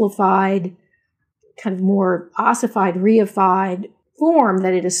simplified, kind of more ossified, reified form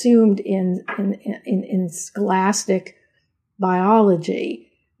that it assumed in scholastic biology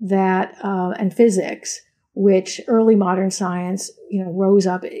and physics, which early modern science, rose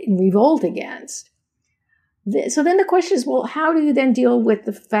up in revolt against. So then the question is, well, how do you then deal with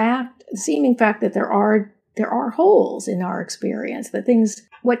the seeming fact that there are holes in our experience?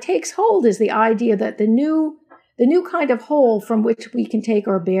 What takes hold is the idea that the The new kind of whole from which we can take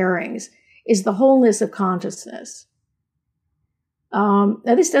our bearings is the wholeness of consciousness. Now,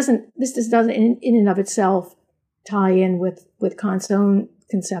 this doesn't in and of itself tie in with Kant's own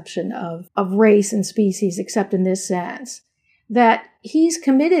conception of race and species, except in this sense, that he's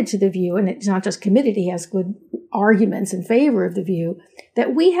committed to the view, and it's not just committed, he has good arguments in favor of the view,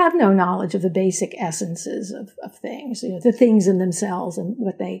 that we have no knowledge of the basic essences of things, the things in themselves and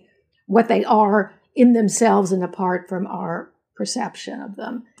what they are in themselves and apart from our perception of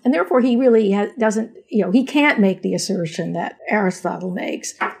them. And therefore, he really doesn't, he can't make the assertion that Aristotle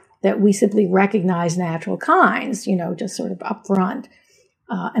makes, that we simply recognize natural kinds, just sort of up front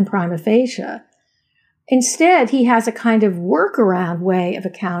and prima facie. Instead, he has a kind of workaround way of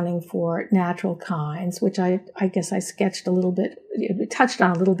accounting for natural kinds, which I guess I sketched touched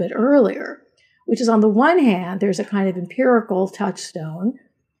on a little bit earlier, which is, on the one hand, there's a kind of empirical touchstone.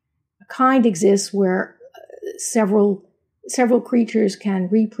 A kind exists where several creatures can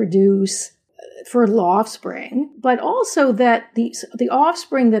reproduce fertile offspring, but also that the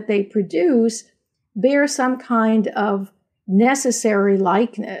offspring that they produce bear some kind of necessary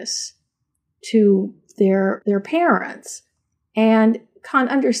likeness to their parents. And Kant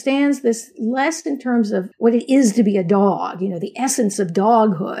understands this less in terms of what it is to be a dog, the essence of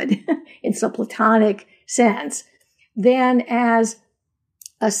doghood in some Platonic sense, than as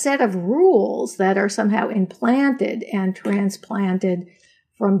a set of rules that are somehow implanted and transplanted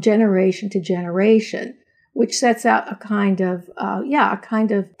from generation to generation, which sets out a kind of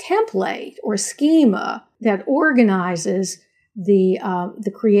template or schema that organizes the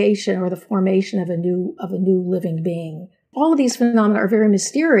creation or the formation of a new living being. All of these phenomena are very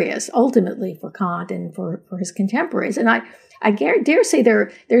mysterious, ultimately, for Kant and for his contemporaries, and I dare say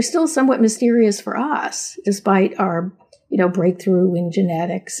they're still somewhat mysterious for us, despite our breakthrough in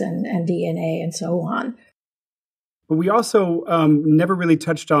genetics and DNA and so on. But we also never really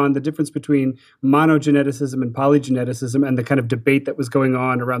touched on the difference between monogeneticism and polygeneticism and the kind of debate that was going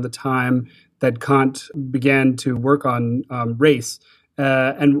on around the time that Kant began to work on race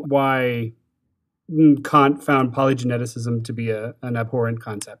and why Kant found polygeneticism to be an abhorrent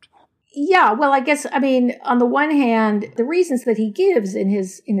concept. Yeah, well, I guess, on the one hand, the reasons that he gives in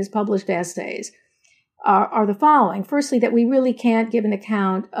his published essays are the following. Firstly, that we really can't give an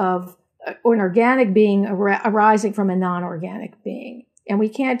account of an organic being arising from a non-organic being. And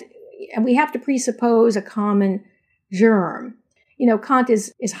we have to presuppose a common germ. Kant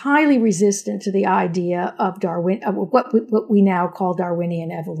is highly resistant to the idea of what we now call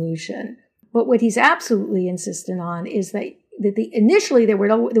Darwinian evolution. But what he's absolutely insistent on is that initially there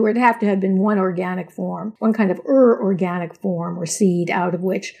would have to have been one organic form, one kind of organic form or seed out of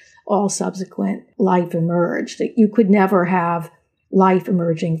which all subsequent life emerged. That you could never have life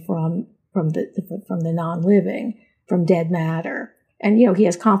emerging from the non-living, from dead matter. And he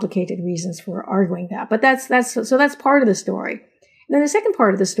has complicated reasons for arguing that. But that's part of the story. And then the second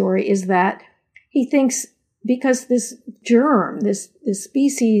part of the story is that he thinks, because this germ, this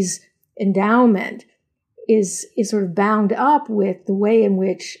species endowment is sort of bound up with the way in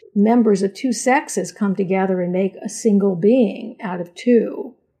which members of two sexes come together and make a single being out of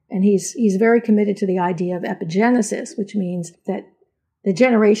two. And he's very committed to the idea of epigenesis, which means that the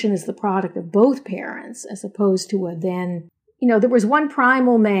generation is the product of both parents, as opposed to there was one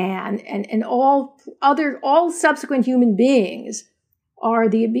primal man, and all subsequent human beings are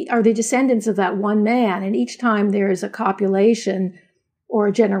the descendants of that one man. And each time there is a copulation or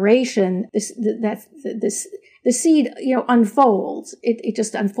a generation, the seed, unfolds. It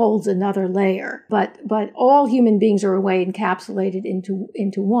just unfolds another layer. But all human beings are a way encapsulated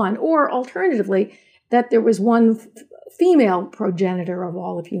into one. Or alternatively, that there was one female progenitor of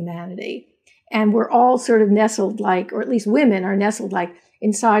all of humanity. And we're all sort of nestled or at least women are nestled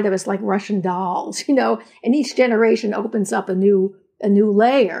inside of us like Russian dolls, and each generation opens up a new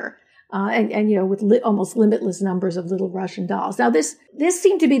layer. With almost limitless numbers of little Russian dolls. Now, this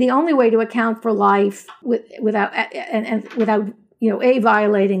seemed to be the only way to account for life without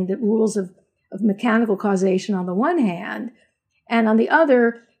violating the rules of mechanical causation on the one hand, and on the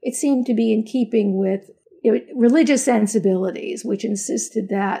other, it seemed to be in keeping with religious sensibilities, which insisted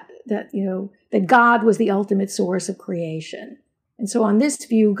that God was the ultimate source of creation. And so, on this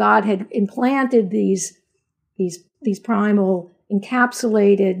view, God had implanted these primal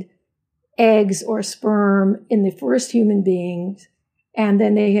encapsulated eggs or sperm in the first human beings, and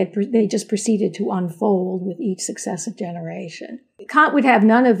then they just proceeded to unfold with each successive generation. Kant would have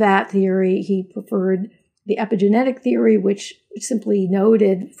none of that theory. He preferred the epigenetic theory, which simply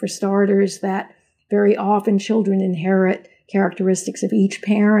noted, for starters, that very often children inherit characteristics of each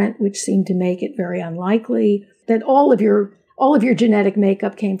parent, which seemed to make it very unlikely that all of your genetic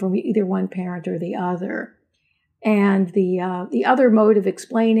makeup came from either one parent or the other. And the other mode of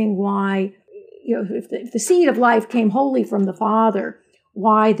explaining why, if the seed of life came wholly from the father,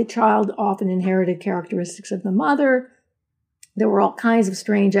 why the child often inherited characteristics of the mother. There were all kinds of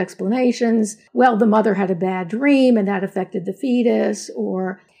strange explanations. Well, the mother had a bad dream and that affected the fetus,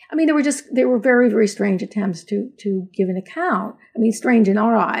 there were very, very strange attempts to give an account. Strange in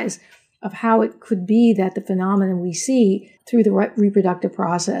our eyes, of how it could be that the phenomenon we see through the reproductive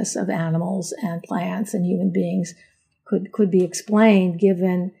process of animals and plants and human beings could be explained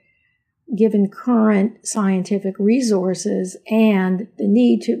given current scientific resources and the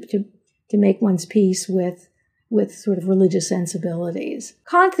need to make one's peace with sort of religious sensibilities.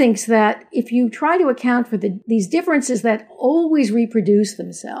 Kant thinks that if you try to account for these differences that always reproduce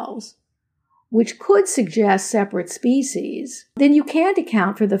themselves, which could suggest separate species, then you can't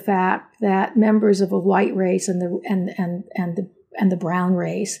account for the fact that members of a white race and the brown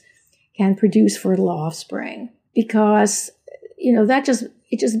race can produce fertile offspring, because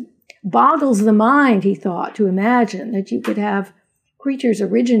it just boggles the mind, he thought, to imagine that you could have creatures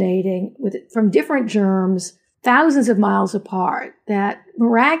originating from different germs thousands of miles apart that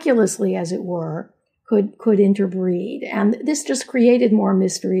miraculously, as it were, could interbreed. And this just created more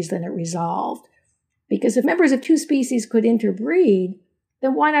mysteries than it resolved. Because if members of two species could interbreed,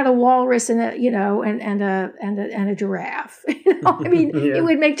 then why not a walrus and a giraffe? It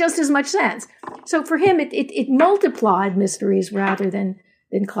would make just as much sense. So for him, it multiplied mysteries rather than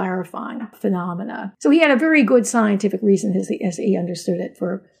clarifying phenomena. So he had a very good scientific reason, as he understood it,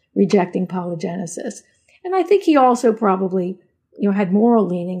 for rejecting polygenesis. And I think he also probably, had moral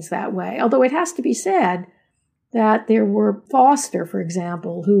leanings that way. Although it has to be said that there were Foster, for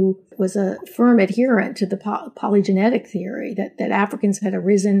example, who was a firm adherent to the polygenetic theory that Africans had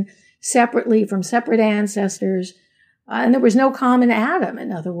arisen separately from separate ancestors, and there was no common Adam,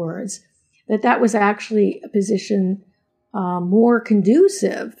 in other words, that was actually a position more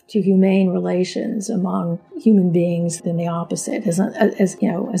conducive to humane relations among human beings than the opposite,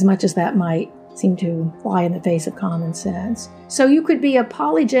 as much as that might seem to fly in the face of common sense. So you could be a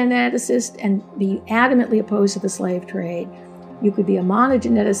polygeneticist and be adamantly opposed to the slave trade. You could be a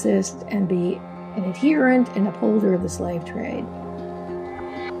monogeneticist and be an adherent and upholder of the slave trade.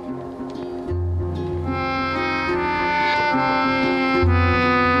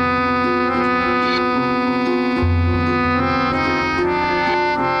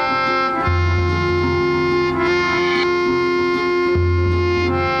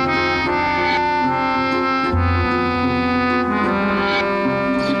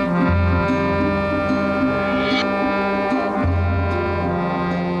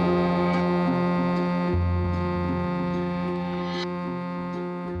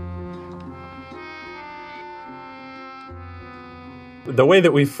 The way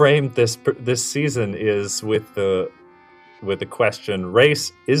that we framed this season is with the question,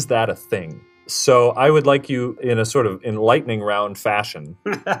 race, is that a thing? So I would like you, in a sort of enlightening round fashion,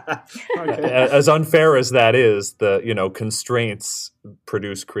 as unfair as that is, the constraints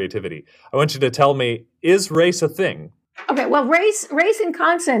produce creativity. I want you to tell me, is race a thing? Okay, well, race in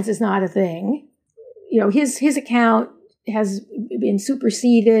Kant's sense is not a thing. His account has been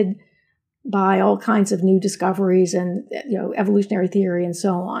superseded by all kinds of new discoveries and evolutionary theory and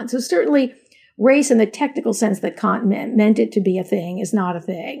so on. So certainly race in the technical sense that Kant meant it to be a thing is not a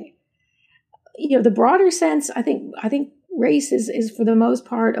thing. The broader sense, I think race is for the most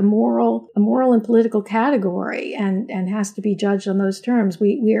part a moral and political category and has to be judged on those terms.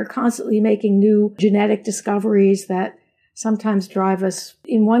 We are constantly making new genetic discoveries that sometimes drive us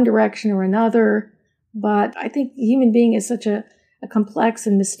in one direction or another. But I think the human being is such a complex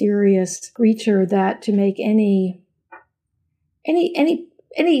and mysterious creature that to make any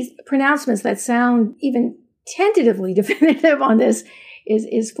pronouncements that sound even tentatively definitive on this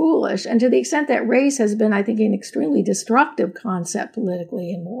is foolish. And to the extent that race has been, I think, an extremely destructive concept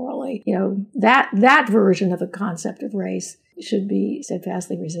politically and morally, that version of the concept of race should be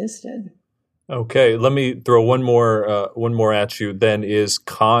steadfastly resisted. Okay, let me throw one more at you. Then, is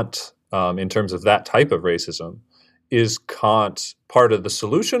Kant, in terms of that type of racism, is Kant part of the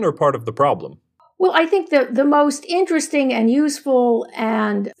solution or part of the problem? Well, I think the most interesting and useful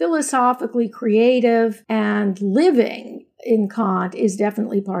and philosophically creative and living in Kant is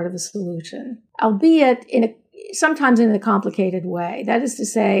definitely part of the solution, albeit sometimes in a complicated way. That is to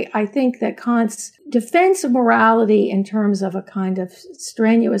say, I think that Kant's defense of morality in terms of a kind of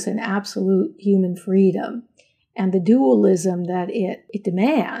strenuous and absolute human freedom and the dualism that it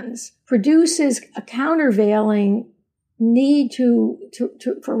demands produces a countervailing need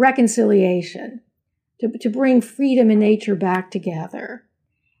for reconciliation, to bring freedom and nature back together.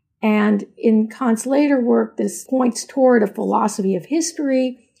 And in Kant's later work, this points toward a philosophy of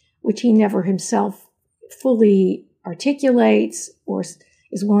history, which he never himself fully articulates or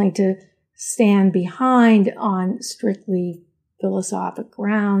is willing to stand behind on strictly philosophic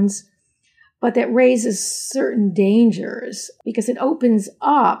grounds, but that raises certain dangers because it opens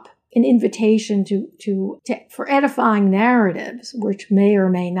up an invitation for edifying narratives, which may or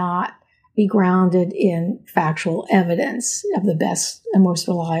may not be grounded in factual evidence of the best and most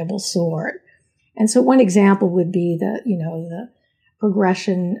reliable sort. And so one example would be the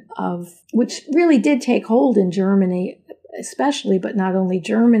progression of, which really did take hold in Germany, especially, but not only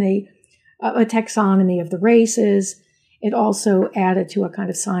Germany, a taxonomy of the races. It also added to a kind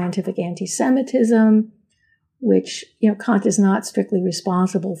of scientific anti-Semitism, which, Kant is not strictly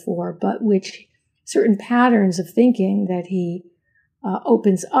responsible for, but which certain patterns of thinking that he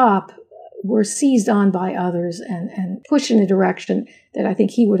opens up were seized on by others and pushed in a direction that I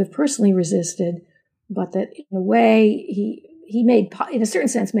think he would have personally resisted, but that in a way he made, in a certain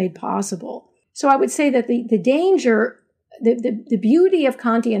sense, made possible. So I would say that the danger, the beauty of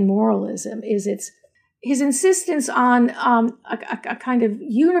Kantian moralism is his insistence on a kind of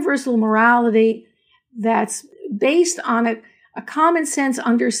universal morality that's based on a common sense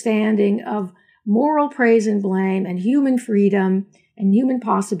understanding of moral praise and blame and human freedom and human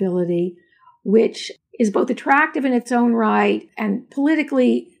possibility, which is both attractive in its own right and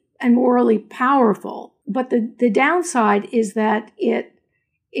politically and morally powerful. But the downside is that it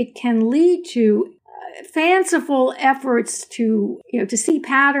can lead to fanciful efforts to see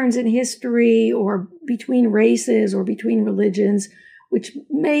patterns in history or between races or between religions, which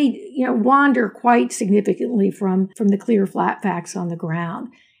may wander quite significantly from the clear flat facts on the ground,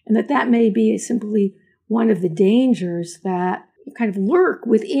 and that may be simply one of the dangers that kind of lurk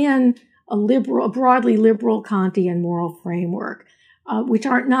within a broadly liberal Kantian moral framework, which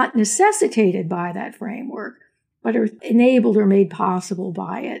are not necessitated by that framework, but are enabled or made possible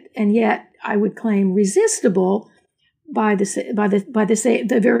by it, and yet I would claim resistible by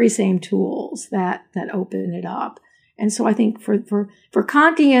the very same tools that open it up. And so I think for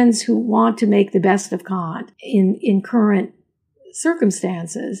Kantians who want to make the best of Kant in current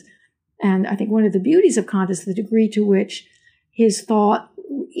circumstances, and I think one of the beauties of Kant is the degree to which his thought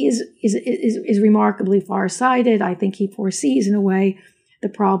is remarkably far-sighted. I think he foresees in a way the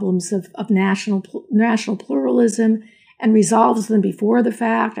problems of national pluralism and resolves them before the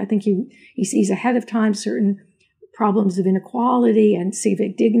fact. I think he sees ahead of time certain problems of inequality and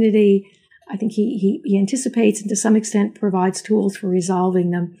civic dignity. I think he anticipates and to some extent provides tools for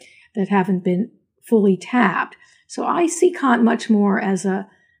resolving them that haven't been fully tapped. So I see Kant much more as a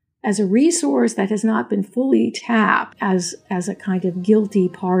resource that has not been fully tapped, as a kind of guilty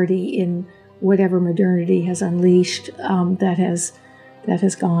party in whatever modernity has unleashed that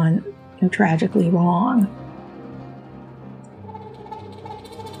has gone tragically wrong.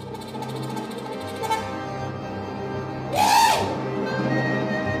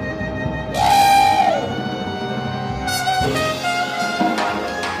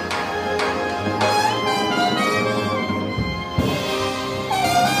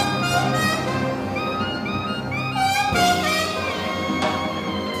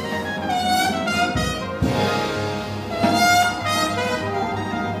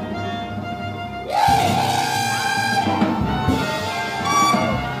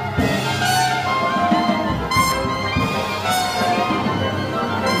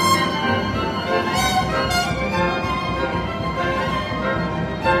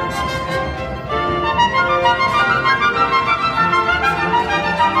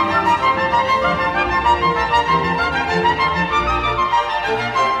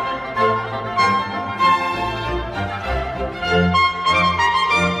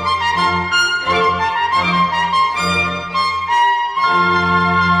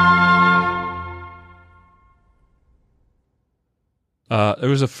 There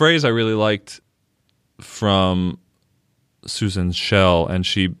was a phrase I really liked from Susan Schell, and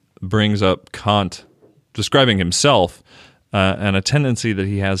she brings up Kant describing himself and a tendency that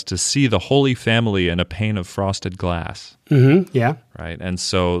he has to see the Holy Family in a pane of frosted glass. Mm-hmm. Yeah. Right. And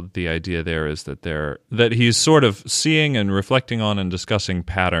so the idea there is that he's sort of seeing and reflecting on and discussing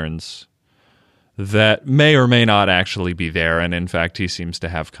patterns that may or may not actually be there. And in fact, he seems to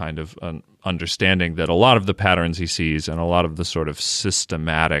have kind of an understanding that a lot of the patterns he sees and a lot of the sort of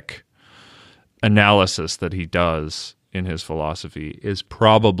systematic analysis that he does in his philosophy is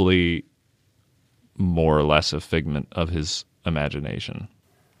probably more or less a figment of his imagination.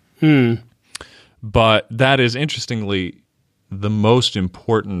 But that is, interestingly, the most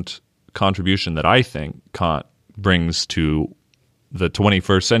important contribution that I think Kant brings to the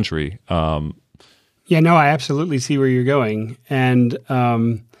 21st century. Yeah, no, I absolutely see where you're going. And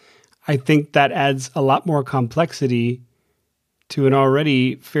I think that adds a lot more complexity to an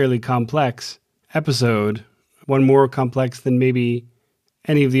already fairly complex episode, one more complex than maybe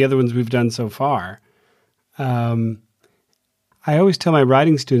any of the other ones we've done so far. I always tell my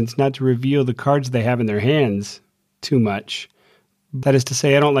writing students not to reveal the cards they have in their hands too much. That is to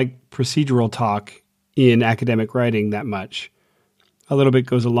say, I don't like procedural talk in academic writing that much. A little bit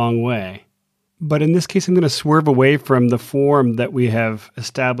goes a long way. But in this case, I'm going to swerve away from the form that we have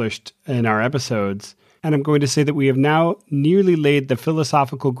established in our episodes, and I'm going to say that we have now nearly laid the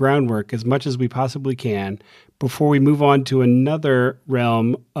philosophical groundwork as much as we possibly can before we move on to another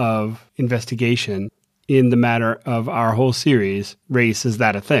realm of investigation in the matter of our whole series, Race, Is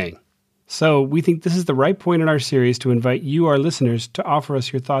That a Thing? So we think this is the right point in our series to invite you, our listeners, to offer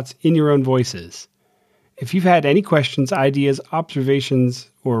us your thoughts in your own voices. If you've had any questions, ideas, observations,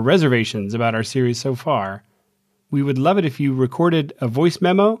 or reservations about our series so far, we would love it if you recorded a voice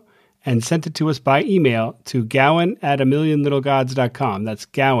memo and sent it to us by email to gowen@amillionlittlegods.com. That's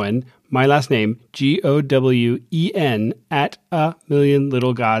Gowen, my last name, GOWEN,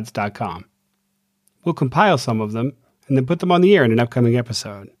 @amillionlittlegods.com. We'll compile some of them and then put them on the air in an upcoming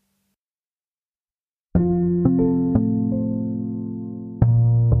episode.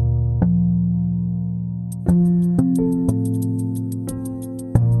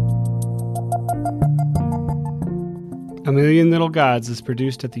 A Million Little Gods is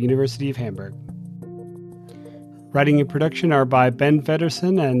produced at the University of Hamburg. Writing and production are by Ben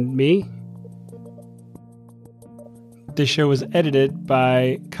Feddersen and me. This show was edited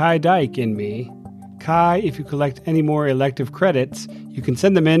by Kai Dyke and me. Kai, if you collect any more elective credits, you can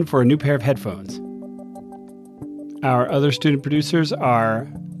send them in for a new pair of headphones. Our other student producers are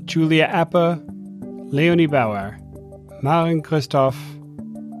Julia Appa, Leonie Bauer, Maren Christoph,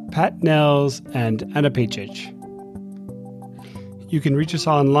 Pat Nels, and Anna Pacic. You can reach us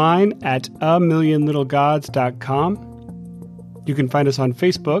online at amillionlittlegods.com. You can find us on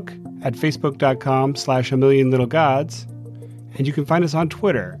Facebook at facebook.com/amillionlittlegods. And you can find us on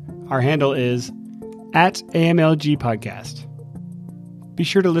Twitter. Our handle is @AMLG Podcast. Be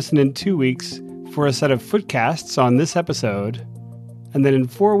sure to listen in 2 weeks for a set of footcasts on this episode. And then in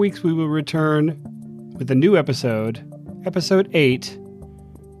 4 weeks, we will return with a new episode, episode 8,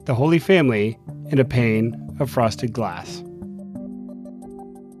 The Holy Family in a Pane of Frosted Glass.